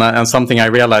experience, and something I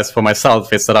realized for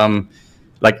myself is that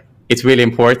it's really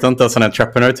important as an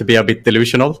entrepreneur to be a bit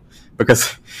delusional,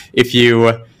 because if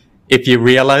you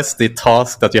realize the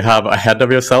task that you have ahead of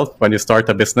yourself when you start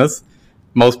a business,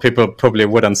 most people probably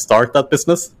wouldn't start that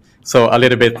business. So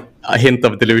a hint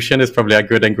of delusion is probably a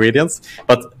good ingredient.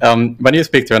 But when you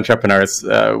speak to entrepreneurs,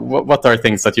 what are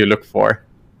things that you look for?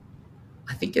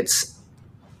 I think it's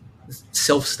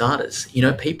self-starters,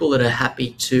 people that are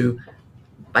happy to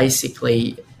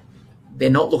basically, they're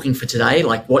not looking for today,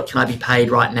 like what can I be paid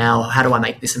right now? How do I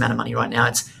make this amount of money right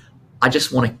now? I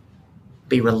just want to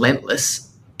be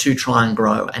relentless to try and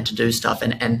grow and to do stuff,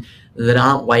 and that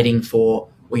aren't waiting for,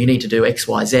 well, you need to do X,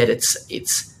 Y, Z.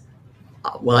 It's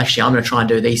well, actually, I'm going to try and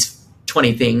do these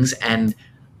 20 things, and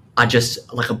I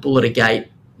just, like a bull at a gate,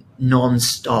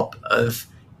 non-stop of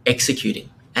executing.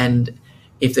 And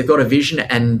if they've got a vision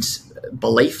and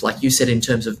belief, like you said, in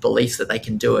terms of belief that they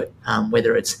can do it,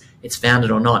 whether it's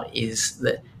founded or not, is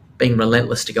that being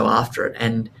relentless to go after it.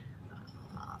 And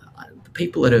the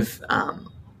people that have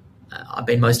I've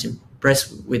been most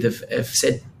impressed with have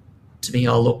said to me,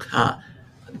 oh, look,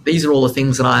 these are all the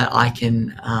things that I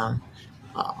can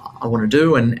I want to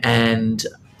do, and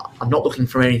I'm not looking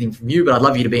for anything from you, but I'd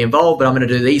love you to be involved, but I'm going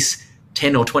to do these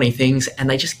 10 or 20 things, and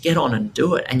they just get on and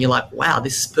do it. And you're like, wow,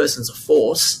 this person's a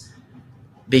force,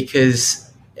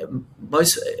 because a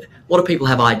lot of people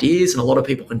have ideas and a lot of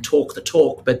people can talk the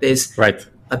talk, but there's right.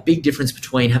 a big difference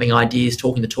between having ideas,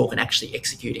 talking the talk, and actually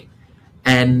executing.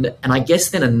 And I guess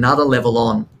then another level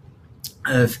on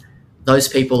of those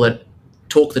people that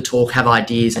talk the talk, have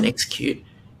ideas, and execute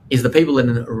is the people that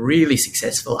are really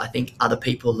successful, I think, are the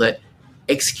people that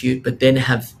execute but then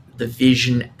have the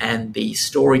vision and the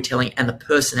storytelling and the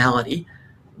personality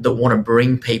that want to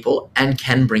bring people and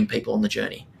can bring people on the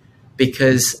journey.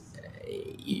 Because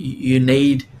you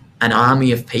need an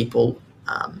army of people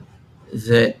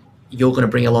that you're going to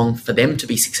bring along for them to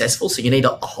be successful. So you need a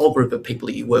whole group of people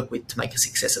that you work with to make a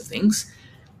success of things.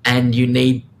 And you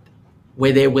need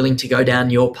where they're willing to go down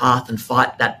your path and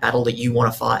fight that battle that you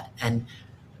want to fight. And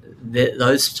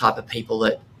those type of people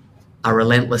that are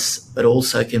relentless, but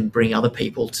also can bring other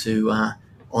people to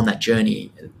on that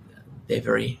journey, they're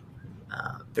very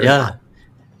hard.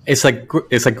 It's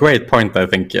a great point, I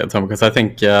think, Tom, because I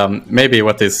think maybe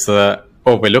what is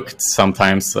overlooked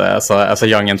sometimes as a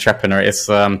young entrepreneur is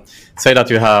say that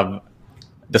you have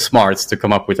the smarts to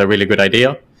come up with a really good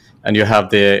idea, and you have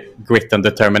the grit and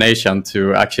determination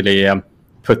to actually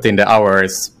put in the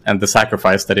hours and the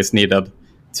sacrifice that is needed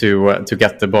to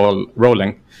get the ball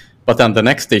rolling. But then the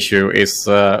next issue is,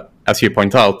 as you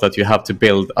point out, that you have to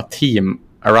build a team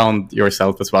around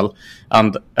yourself as well.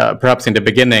 And perhaps in the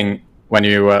beginning, when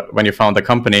you found a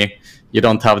company, you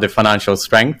don't have the financial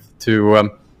strength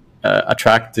to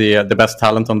attract the best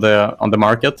talent on the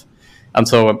market. And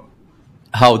so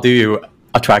how do you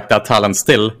attract that talent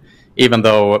still, even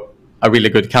though a really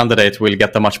good candidate will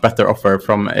get a much better offer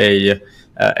from a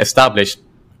established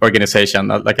organization,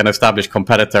 like an established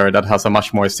competitor that has a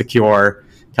much more secure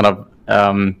kind of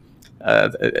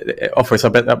offers a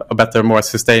better, more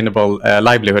sustainable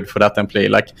livelihood for that employee.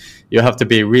 Like, you have to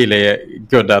be really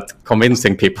good at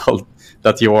convincing people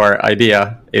that your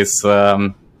idea is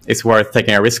worth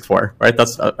taking a risk for, right?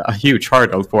 That's a huge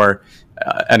hurdle for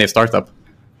any startup.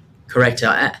 Correct.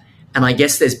 And I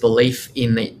guess there's belief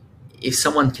in that if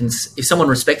someone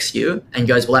respects you and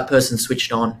goes, well, that person's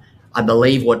switched on, I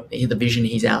believe the vision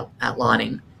he's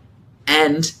outlining,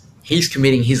 and he's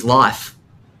committing his life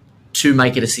to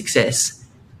make it a success,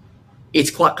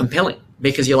 it's quite compelling,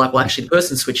 because you're like, well, actually, the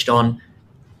person switched on,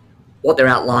 what they're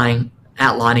outlining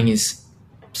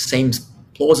seems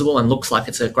plausible and looks like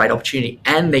it's a great opportunity,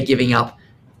 and they're giving up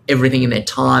everything in their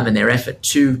time and their effort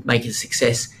to make it a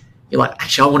success. You're like,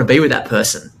 actually, I want to be with that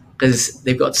person, because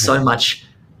they've got so much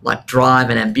like drive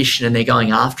and ambition and they're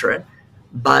going after it.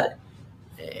 But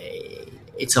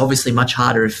it's obviously much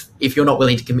harder if you're not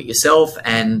willing to commit yourself,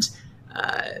 and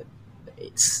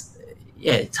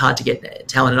it's hard to get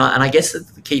talent. And I guess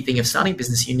the key thing of starting a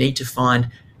business, you need to find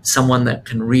someone that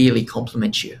can really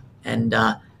complement you, and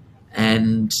that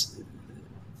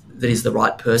is the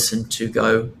right person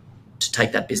to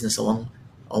take that business along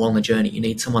the journey. You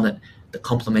need someone that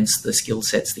complements the skill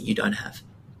sets that you don't have.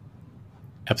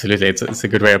 Absolutely, it's a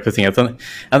good way of putting it.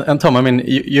 And Tom, I mean,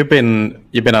 you've been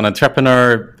an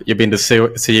entrepreneur, you've been the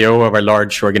CEO of a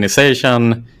large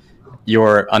organization,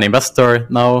 you're an investor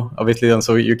now, obviously, and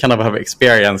so you kind of have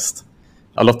experienced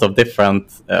a lot of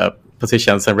different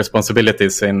positions and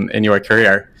responsibilities in your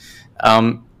career.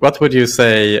 What would you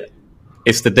say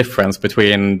is the difference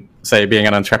between, say, being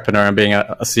an entrepreneur and being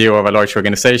a CEO of a large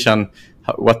organization?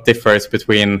 What differs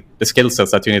between the skill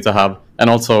sets that you need to have and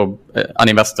also an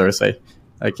investor, say?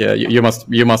 Like you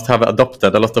must have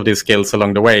adopted a lot of these skills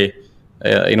along the way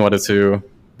in order to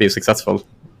be successful.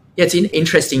 Yeah, it's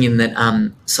interesting in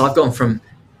that. So I've gone from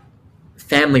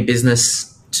family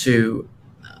business to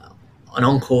an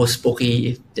on-course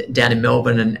bookie down in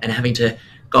Melbourne, and having to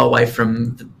go away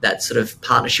from that sort of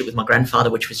partnership with my grandfather,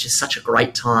 which was just such a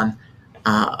great time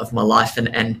of my life.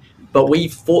 But we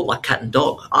fought like cat and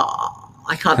dog.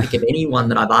 I can't think of anyone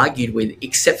that I've argued with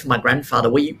except for my grandfather.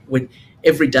 We would,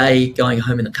 every day going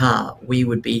home in the car, he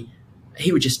would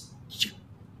just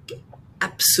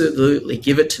absolutely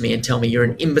give it to me and tell me, you're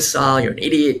an imbecile, you're an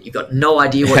idiot, you've got no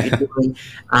idea what you're doing,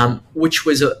 which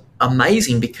was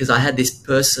amazing, because I had this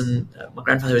person, my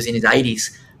grandfather was in his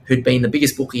 80s, who'd been the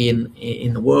biggest bookie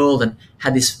in the world and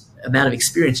had this amount of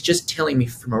experience, just telling me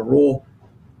from a raw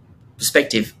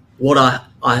perspective what I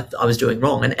was doing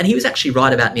wrong. And he was actually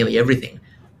right about nearly everything.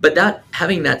 But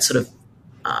having that sort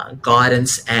of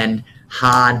guidance and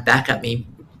hard back at me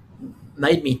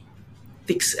made me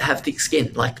have thick skin,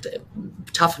 like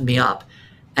toughened me up.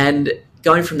 And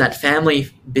going from that family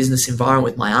business environment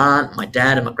with my aunt, my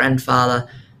dad and my grandfather,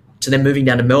 to then moving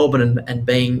down to Melbourne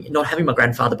and not having my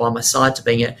grandfather by my side, to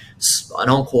being an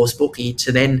on-course bookie,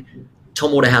 to then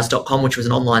Waterhouse.com, which was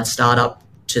an online startup,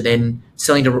 to then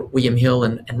selling to William Hill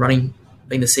and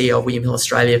being the CEO of William Hill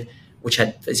Australia, which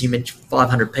had, as you mentioned,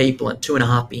 500 people and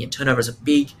 $2.5 billion turnover, is a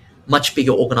big much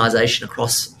bigger organization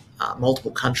across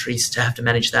multiple countries to have to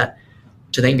manage that,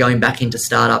 to then going back into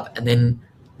startup and then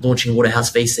launching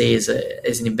Waterhouse VC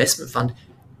as an investment fund.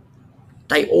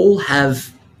 They all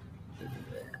have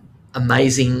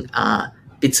amazing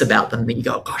bits about them that you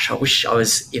go, gosh, I wish I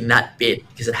was in that bit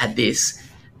because it had this.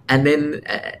 And then,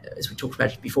 as we talked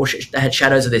about before, they had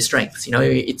shadows of their strengths. You know,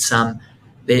 it's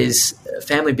there's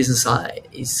family business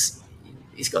is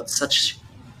got such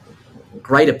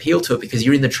great appeal to it because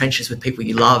you're in the trenches with people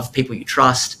you love, people you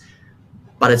trust,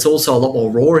 but it's also a lot more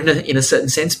raw in a certain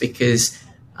sense because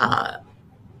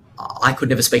I could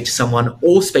never speak to someone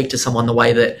the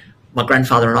way that my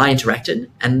grandfather and I interacted,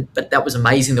 but that was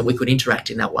amazing that we could interact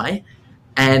in that way.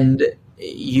 And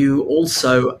you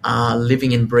also are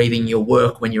living and breathing your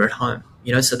work when you're at home,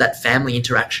 you know, so that family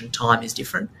interaction time is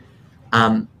different.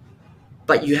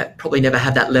 But you probably never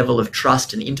have that level of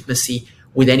trust and intimacy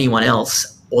with anyone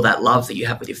else, or that love that you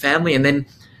have with your family. And then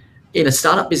in a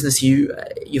startup business,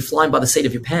 you're flying by the seat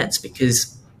of your pants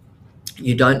because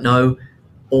you don't know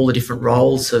all the different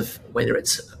roles of whether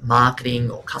it's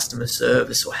marketing or customer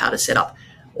service or how to set up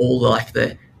all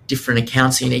the different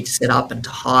accounts you need to set up and to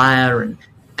hire,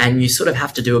 and you sort of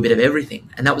have to do a bit of everything.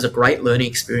 And that was a great learning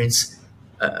experience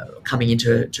coming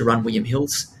into to run William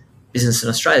Hill's business in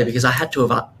Australia, because I had to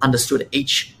have understood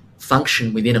each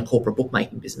function within a corporate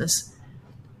bookmaking business.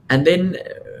 And then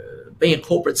being a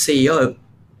corporate CEO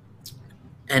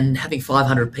and having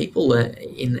 500 people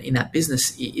in that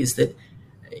business is that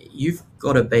you've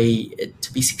got to be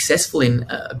successful in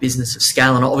a business of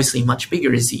scale, and obviously much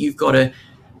bigger, is that you've got to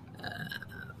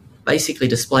basically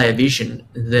display a vision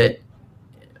that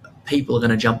people are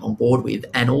going to jump on board with,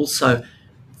 and also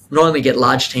not only get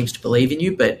large teams to believe in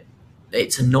you, but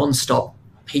it's a non-stop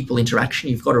people interaction.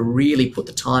 You've got to really put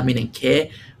the time in and care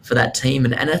for that team,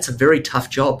 and that's a very tough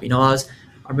job. You know, I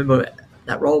remember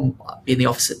that role, be in the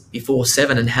office before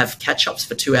 7 and have catch-ups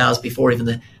for 2 hours before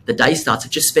even the day starts,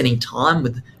 of just spending time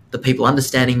with the people,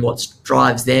 understanding what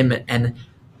drives them, and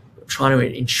trying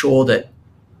to ensure that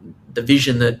the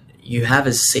vision that you have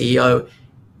as CEO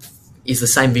is the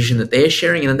same vision that they're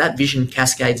sharing, and then that vision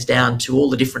cascades down to all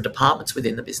the different departments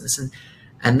within the business.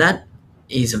 And that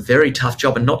is a very tough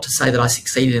job, and not to say that I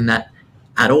succeeded in that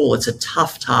at all. It's a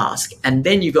tough task. And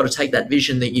then you've got to take that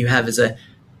vision that you have as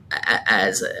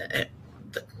the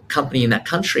company in that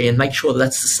country and make sure that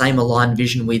that's the same aligned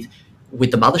vision with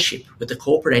the mothership, with the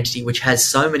corporate entity, which has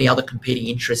so many other competing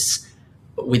interests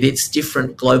with its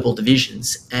different global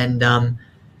divisions. And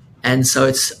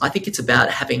so I think it's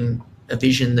about having a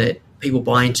vision that people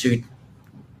buy into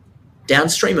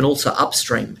downstream and also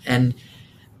upstream. And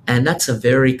that's a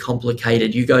very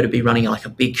complicated, you go to be running like a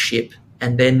big ship,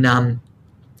 and then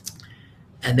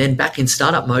back in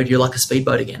startup mode, you're like a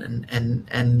speedboat again.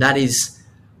 And that is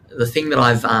the thing that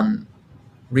I've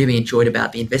really enjoyed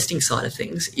about the investing side of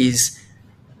things, is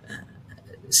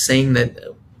seeing that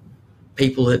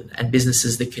people and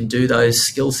businesses that can do those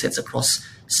skill sets across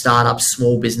startups,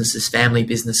 small businesses, family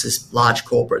businesses, large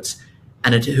corporates,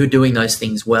 and who are doing those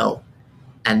things well.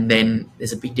 And then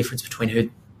there's a big difference between who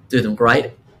do them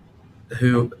great,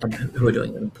 who are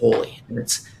doing them poorly. And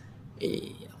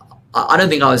I don't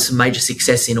think I was a major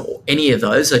success in any of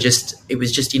those. It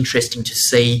was just interesting to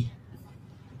see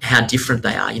how different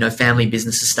they are. You know, family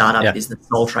businesses, startup business,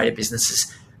 sole trader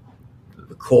businesses,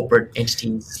 corporate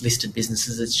entities, listed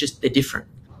businesses. They're different.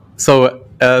 So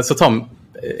Tom,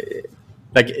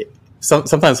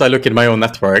 sometimes I look at my own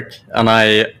network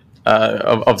and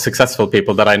of successful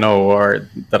people that I know or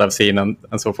that I've seen and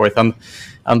so forth, and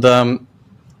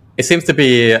it seems to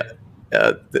be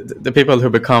the people who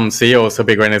become CEOs of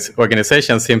big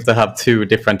organizations seem to have two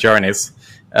different journeys.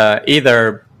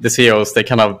 Either the CEOs, they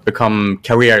kind of become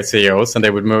career CEOs and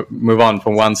they would move on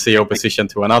from one CEO position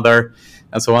to another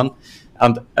and so on.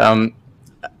 And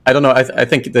I don't know, I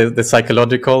think the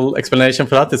psychological explanation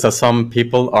for that is that some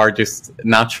people are just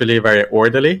naturally very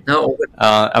orderly.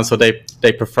 And so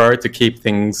they prefer to keep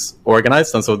things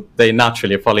organized. And so they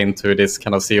naturally fall into this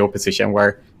kind of CEO position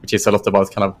which is a lot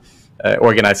about kind of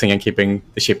organizing and keeping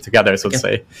the ship together, so to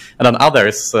say. And then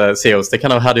others, CEOs, they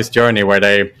kind of had this journey where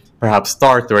they perhaps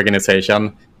start the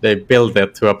organization, they build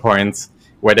it to a point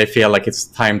where they feel like it's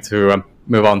time to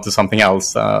move on to something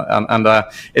else. And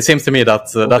it seems to me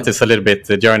that that is a little bit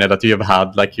the journey that you've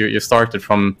had. Like you started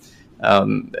from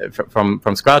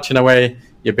scratch in a way,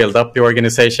 you build up the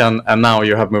organization, and now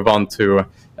you have moved on to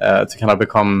kind of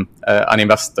become an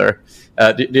investor.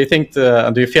 Do you think,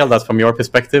 do you feel that from your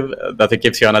perspective that it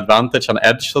gives you an advantage, an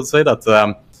edge, let's say,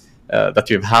 that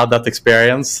you've had that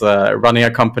experience running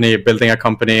a company, building a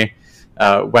company,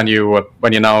 when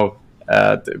you now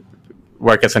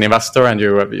work as an investor and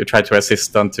you try to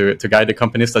assist and to guide the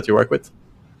companies that you work with?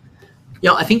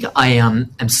 Yeah, I think I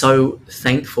am so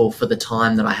thankful for the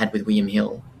time that I had with William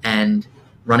Hill, and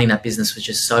running that business was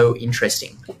just so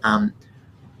interesting.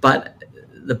 But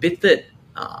the bit that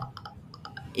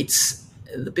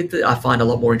I find a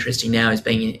lot more interesting now is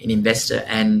being an investor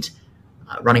and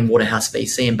running Waterhouse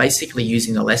VC, and basically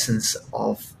using the lessons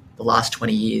of the last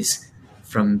 20 years,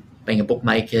 from being a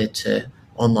bookmaker to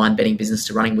online betting business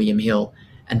to running William Hill,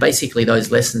 and basically those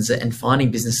lessons and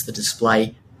finding businesses that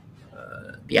display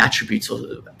the attributes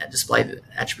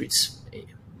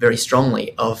very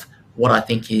strongly of what I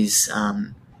think is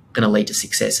going to lead to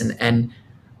success. And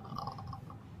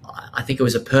I think it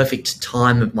was a perfect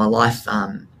time of my life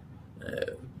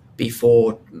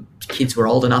before kids were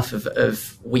old enough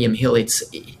of William Hill. It's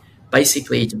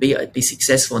basically to be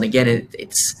successful. And again,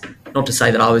 it's not to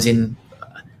say that I was in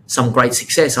some great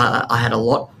success. I had a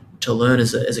lot to learn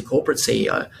as a corporate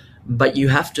CEO, but you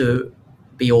have to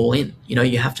be all in.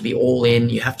 You have to be all in.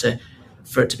 You have to,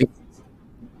 for it to be,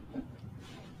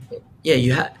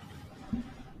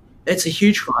 it's a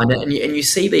huge grind. And you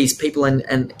see these people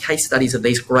and case studies of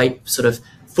these great sort of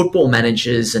football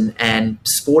managers and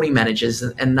sporting managers,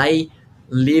 and they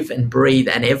live and breathe,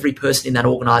 and every person in that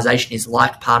organization is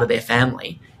like part of their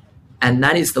family. And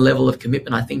that is the level of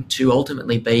commitment, I think, to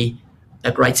ultimately be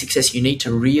a great success. You need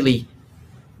to really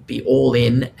be all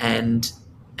in and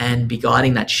be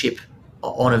guiding that ship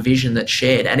on a vision that's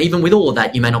shared. And even with all of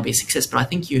that, you may not be a success, but I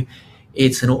think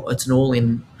it's an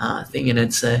all-in thing, and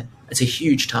it's a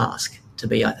huge task to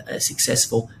be a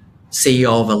successful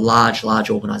CEO of a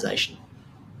large organization.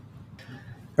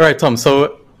 All right, Tom.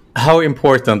 So how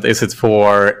important is it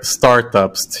for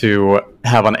startups to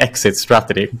have an exit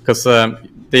strategy? Because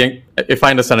if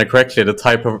I understand it correctly, the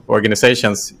type of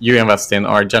organizations you invest in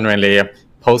are generally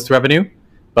post-revenue,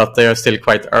 but they are still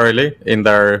quite early in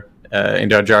their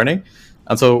journey.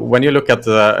 And so when you look at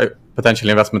the potential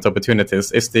investment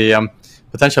opportunities, is the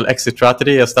potential exit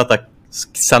strategy, is that a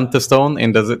center stone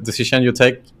in the decision you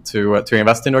take to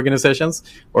invest in organizations,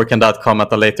 or can that come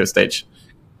at a later stage?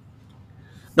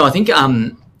 No, I think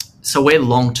so. We're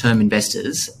long-term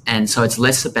investors, and so it's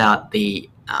less about the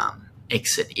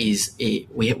exit.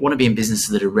 We want to be in businesses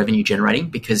that are revenue generating,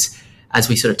 because, as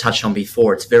we sort of touched on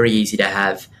before, it's very easy to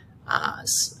have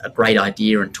a great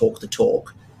idea and talk the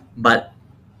talk, but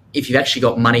if you've actually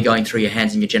got money going through your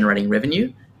hands and you're generating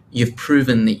revenue, you've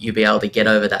proven that you'll be able to get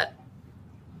over that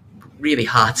really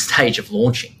hard stage of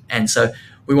launching. And so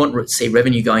we want to see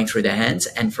revenue going through their hands.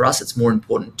 And for us, it's more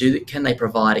important, can they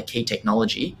provide a key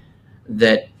technology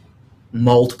that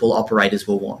multiple operators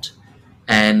will want?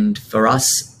 And for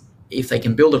us, if they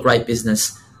can build a great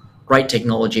business, great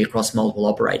technology across multiple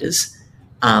operators,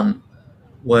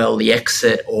 well, the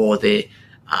exit or the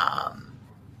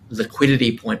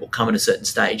liquidity point will come at a certain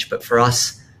stage. But for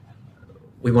us,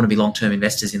 we want to be long-term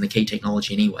investors in the key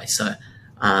technology anyway. So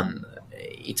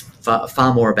it's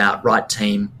far more about right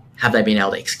team. Have they been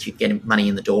able to execute, getting money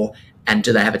in the door? And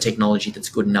do they have a technology that's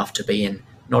good enough to be in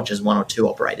not just one or two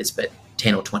operators, but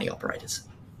 10 or 20 operators?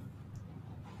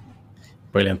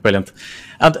 Brilliant.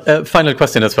 And final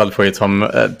question as well for you, Tom.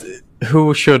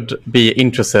 Who should be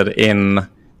interested in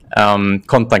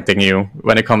contacting you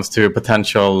when it comes to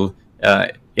potential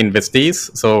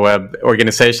investees? So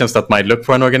organizations that might look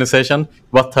for an organization,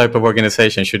 what type of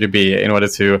organization should you be in order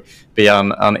to be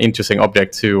an interesting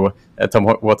object to Tom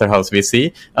Waterhouse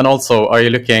VC? And also, are you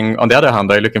looking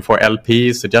for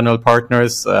LPs, general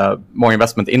partners, more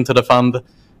investment into the fund?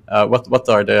 What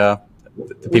are the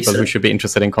people who should be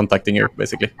interested in contacting you,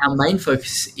 basically? Our main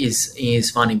focus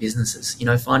is finding businesses,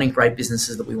 finding great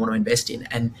businesses that we want to invest in.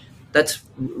 And that's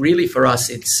really, for us,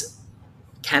 it's,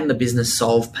 can the business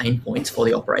solve pain points for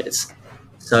the operators?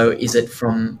 So is it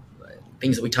from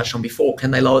things that we touched on before?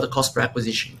 Can they lower the cost per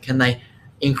acquisition? Can they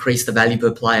increase the value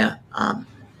per player?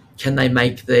 Can they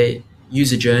make the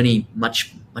user journey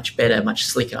much better, much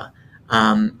slicker?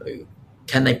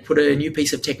 Can they put a new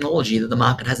piece of technology that the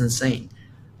market hasn't seen?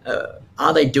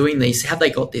 Are they doing these? Have they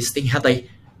got this thing? Have they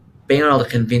been able to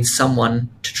convince someone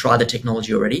to try the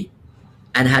technology already?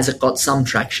 And has it got some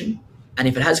traction? And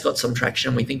if it has got some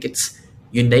traction, we think it's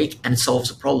unique and solves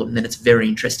a problem, then it's very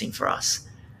interesting for us.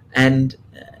 And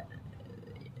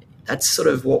that's sort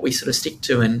of what we sort of stick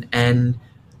to, and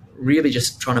really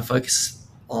just trying to focus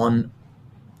on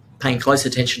paying close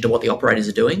attention to what the operators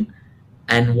are doing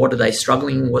and what are they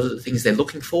struggling, what are the things they're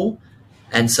looking for.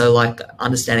 And so, like,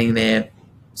 understanding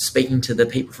speaking to the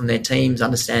people from their teams,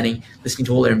 listening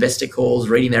to all their investor calls,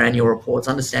 reading their annual reports,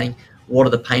 understanding what are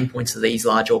the pain points of these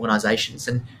large organizations,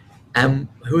 and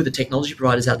who are the technology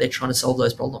providers out there trying to solve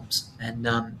those problems. And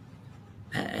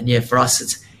And yeah, for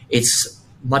us, it's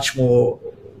much more.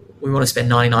 We want to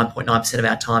spend 99.9% of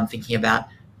our time thinking about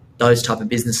those type of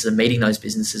businesses and meeting those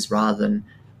businesses rather than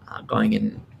going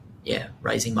and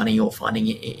raising money or finding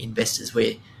investors.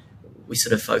 We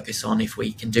sort of focus on if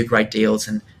we can do great deals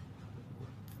and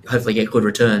hopefully get good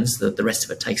returns, the rest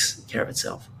of it takes care of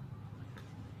itself.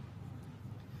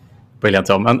 Brilliant,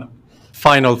 Tom. And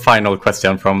final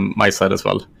question from my side as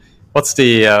well. What's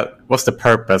the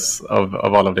purpose of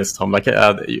all of this, Tom? Like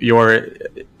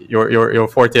you're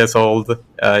 40 years old.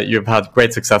 You've had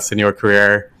great success in your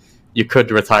career. You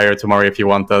could retire tomorrow if you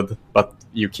wanted, but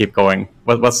you keep going.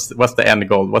 What's the end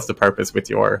goal? What's the purpose with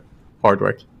your hard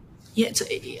work? Yeah,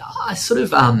 I sort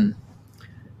of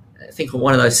I think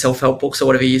one of those self-help books or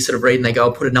whatever you sort of read, and they go,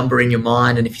 "I'll put a number in your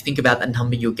mind, and if you think about that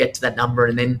number, you'll get to that number."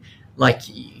 And then, like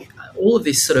all of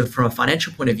this, sort of from a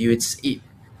financial point of view,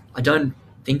 I don't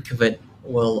think of it,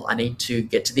 well, I need to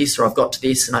get to this or I've got to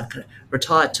this and I can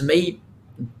retire. To me,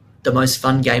 the most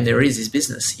fun game there is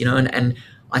business, and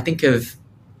I think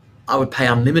I would pay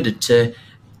unlimited to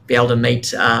be able to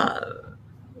meet,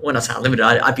 when I say unlimited,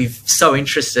 I'd be so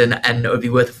interested and it would be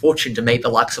worth a fortune to meet the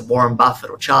likes of Warren Buffett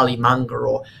or Charlie Munger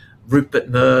or Rupert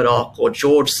Murdoch or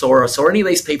George Soros or any of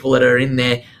these people that are in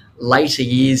their later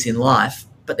years in life,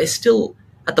 but they're still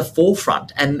at the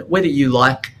forefront. And whether you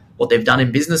like what they've done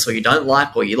in business or you don't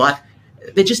like or you like,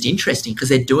 they're just interesting because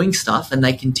they're doing stuff and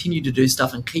they continue to do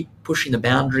stuff and keep pushing the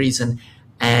boundaries and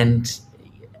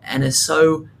are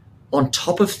so on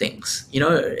top of things.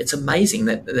 It's amazing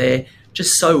that they're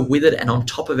just so with it and on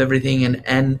top of everything.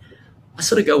 And I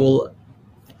sort of go, well,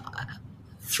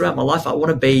 throughout my life, I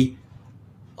want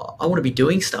to be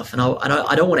doing stuff, and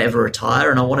I don't want to ever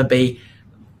retire, and I want to be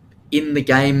in the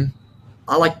game.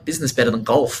 I like business better than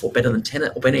golf or better than tennis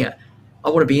or better. I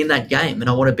want to be in that game, and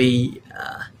I want to be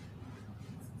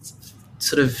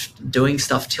sort of doing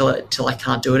stuff till I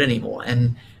can't do it anymore.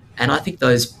 And I think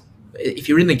if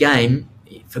you're in the game,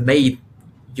 for me,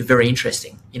 you're very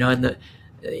interesting, and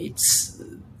it's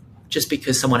just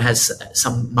because someone has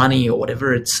some money or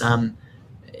whatever, it's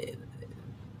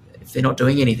if they're not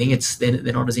doing anything,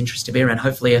 they're not as interested to be around.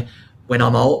 Hopefully, when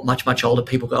I'm old, much older,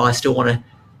 people go, I still want to,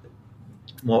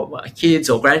 my kids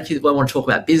or grandkids, I want to talk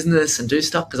about business and do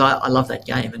stuff because I love that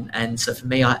game. And so for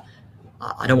me, I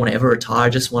don't want to ever retire. I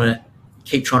just want to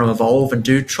keep trying to evolve and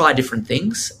try different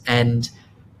things,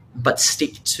 but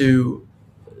stick to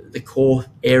the core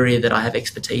area that I have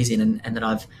expertise in and that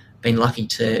I've been lucky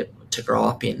to grow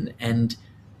up in,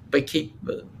 but keep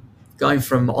going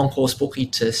from on-course bookie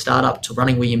to startup to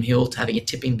running William Hill to having a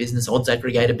tipping business, odds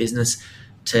aggregator business,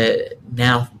 to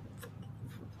now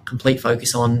complete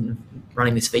focus on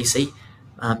running this VC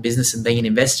business and being an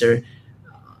investor.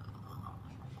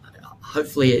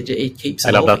 Hopefully it keeps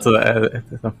evolving. I love that.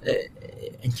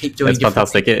 And keep doing. It's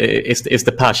fantastic. It's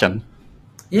the passion.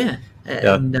 Yeah.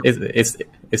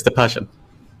 It's the passion.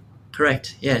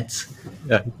 Correct. Yeah.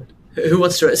 Who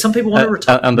wants to? Some people want to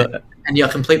retire, and I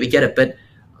completely get it. But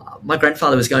my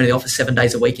grandfather was going to the office 7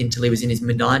 days a week until he was in his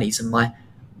mid-90s, and my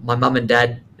mum and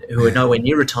dad, who are nowhere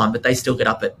near retirement, but they still get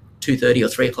up at 2:30 or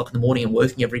 3 o'clock in the morning and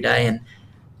working every day,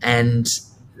 and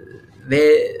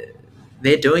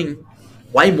they're doing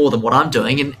way more than what I'm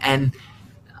doing, and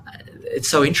it's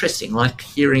so interesting, like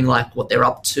hearing like what they're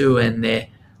up to and their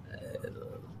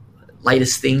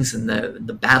latest things and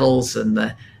the battles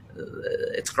and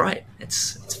it's great.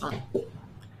 It's fun.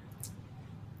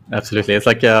 Absolutely. It's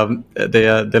like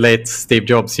the late Steve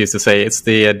Jobs used to say, it's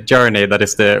the journey that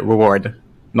is the reward,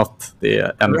 not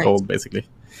the end goal, basically.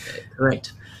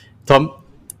 Correct. Tom,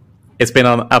 it's been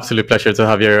an absolute pleasure to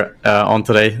have you on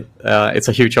today. It's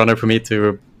a huge honor for me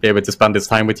to be able to spend this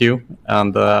time with you.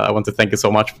 And I want to thank you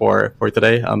so much for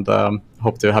today, and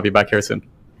hope to have you back here soon.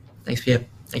 Thanks, Pierre.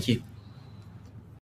 Thank you.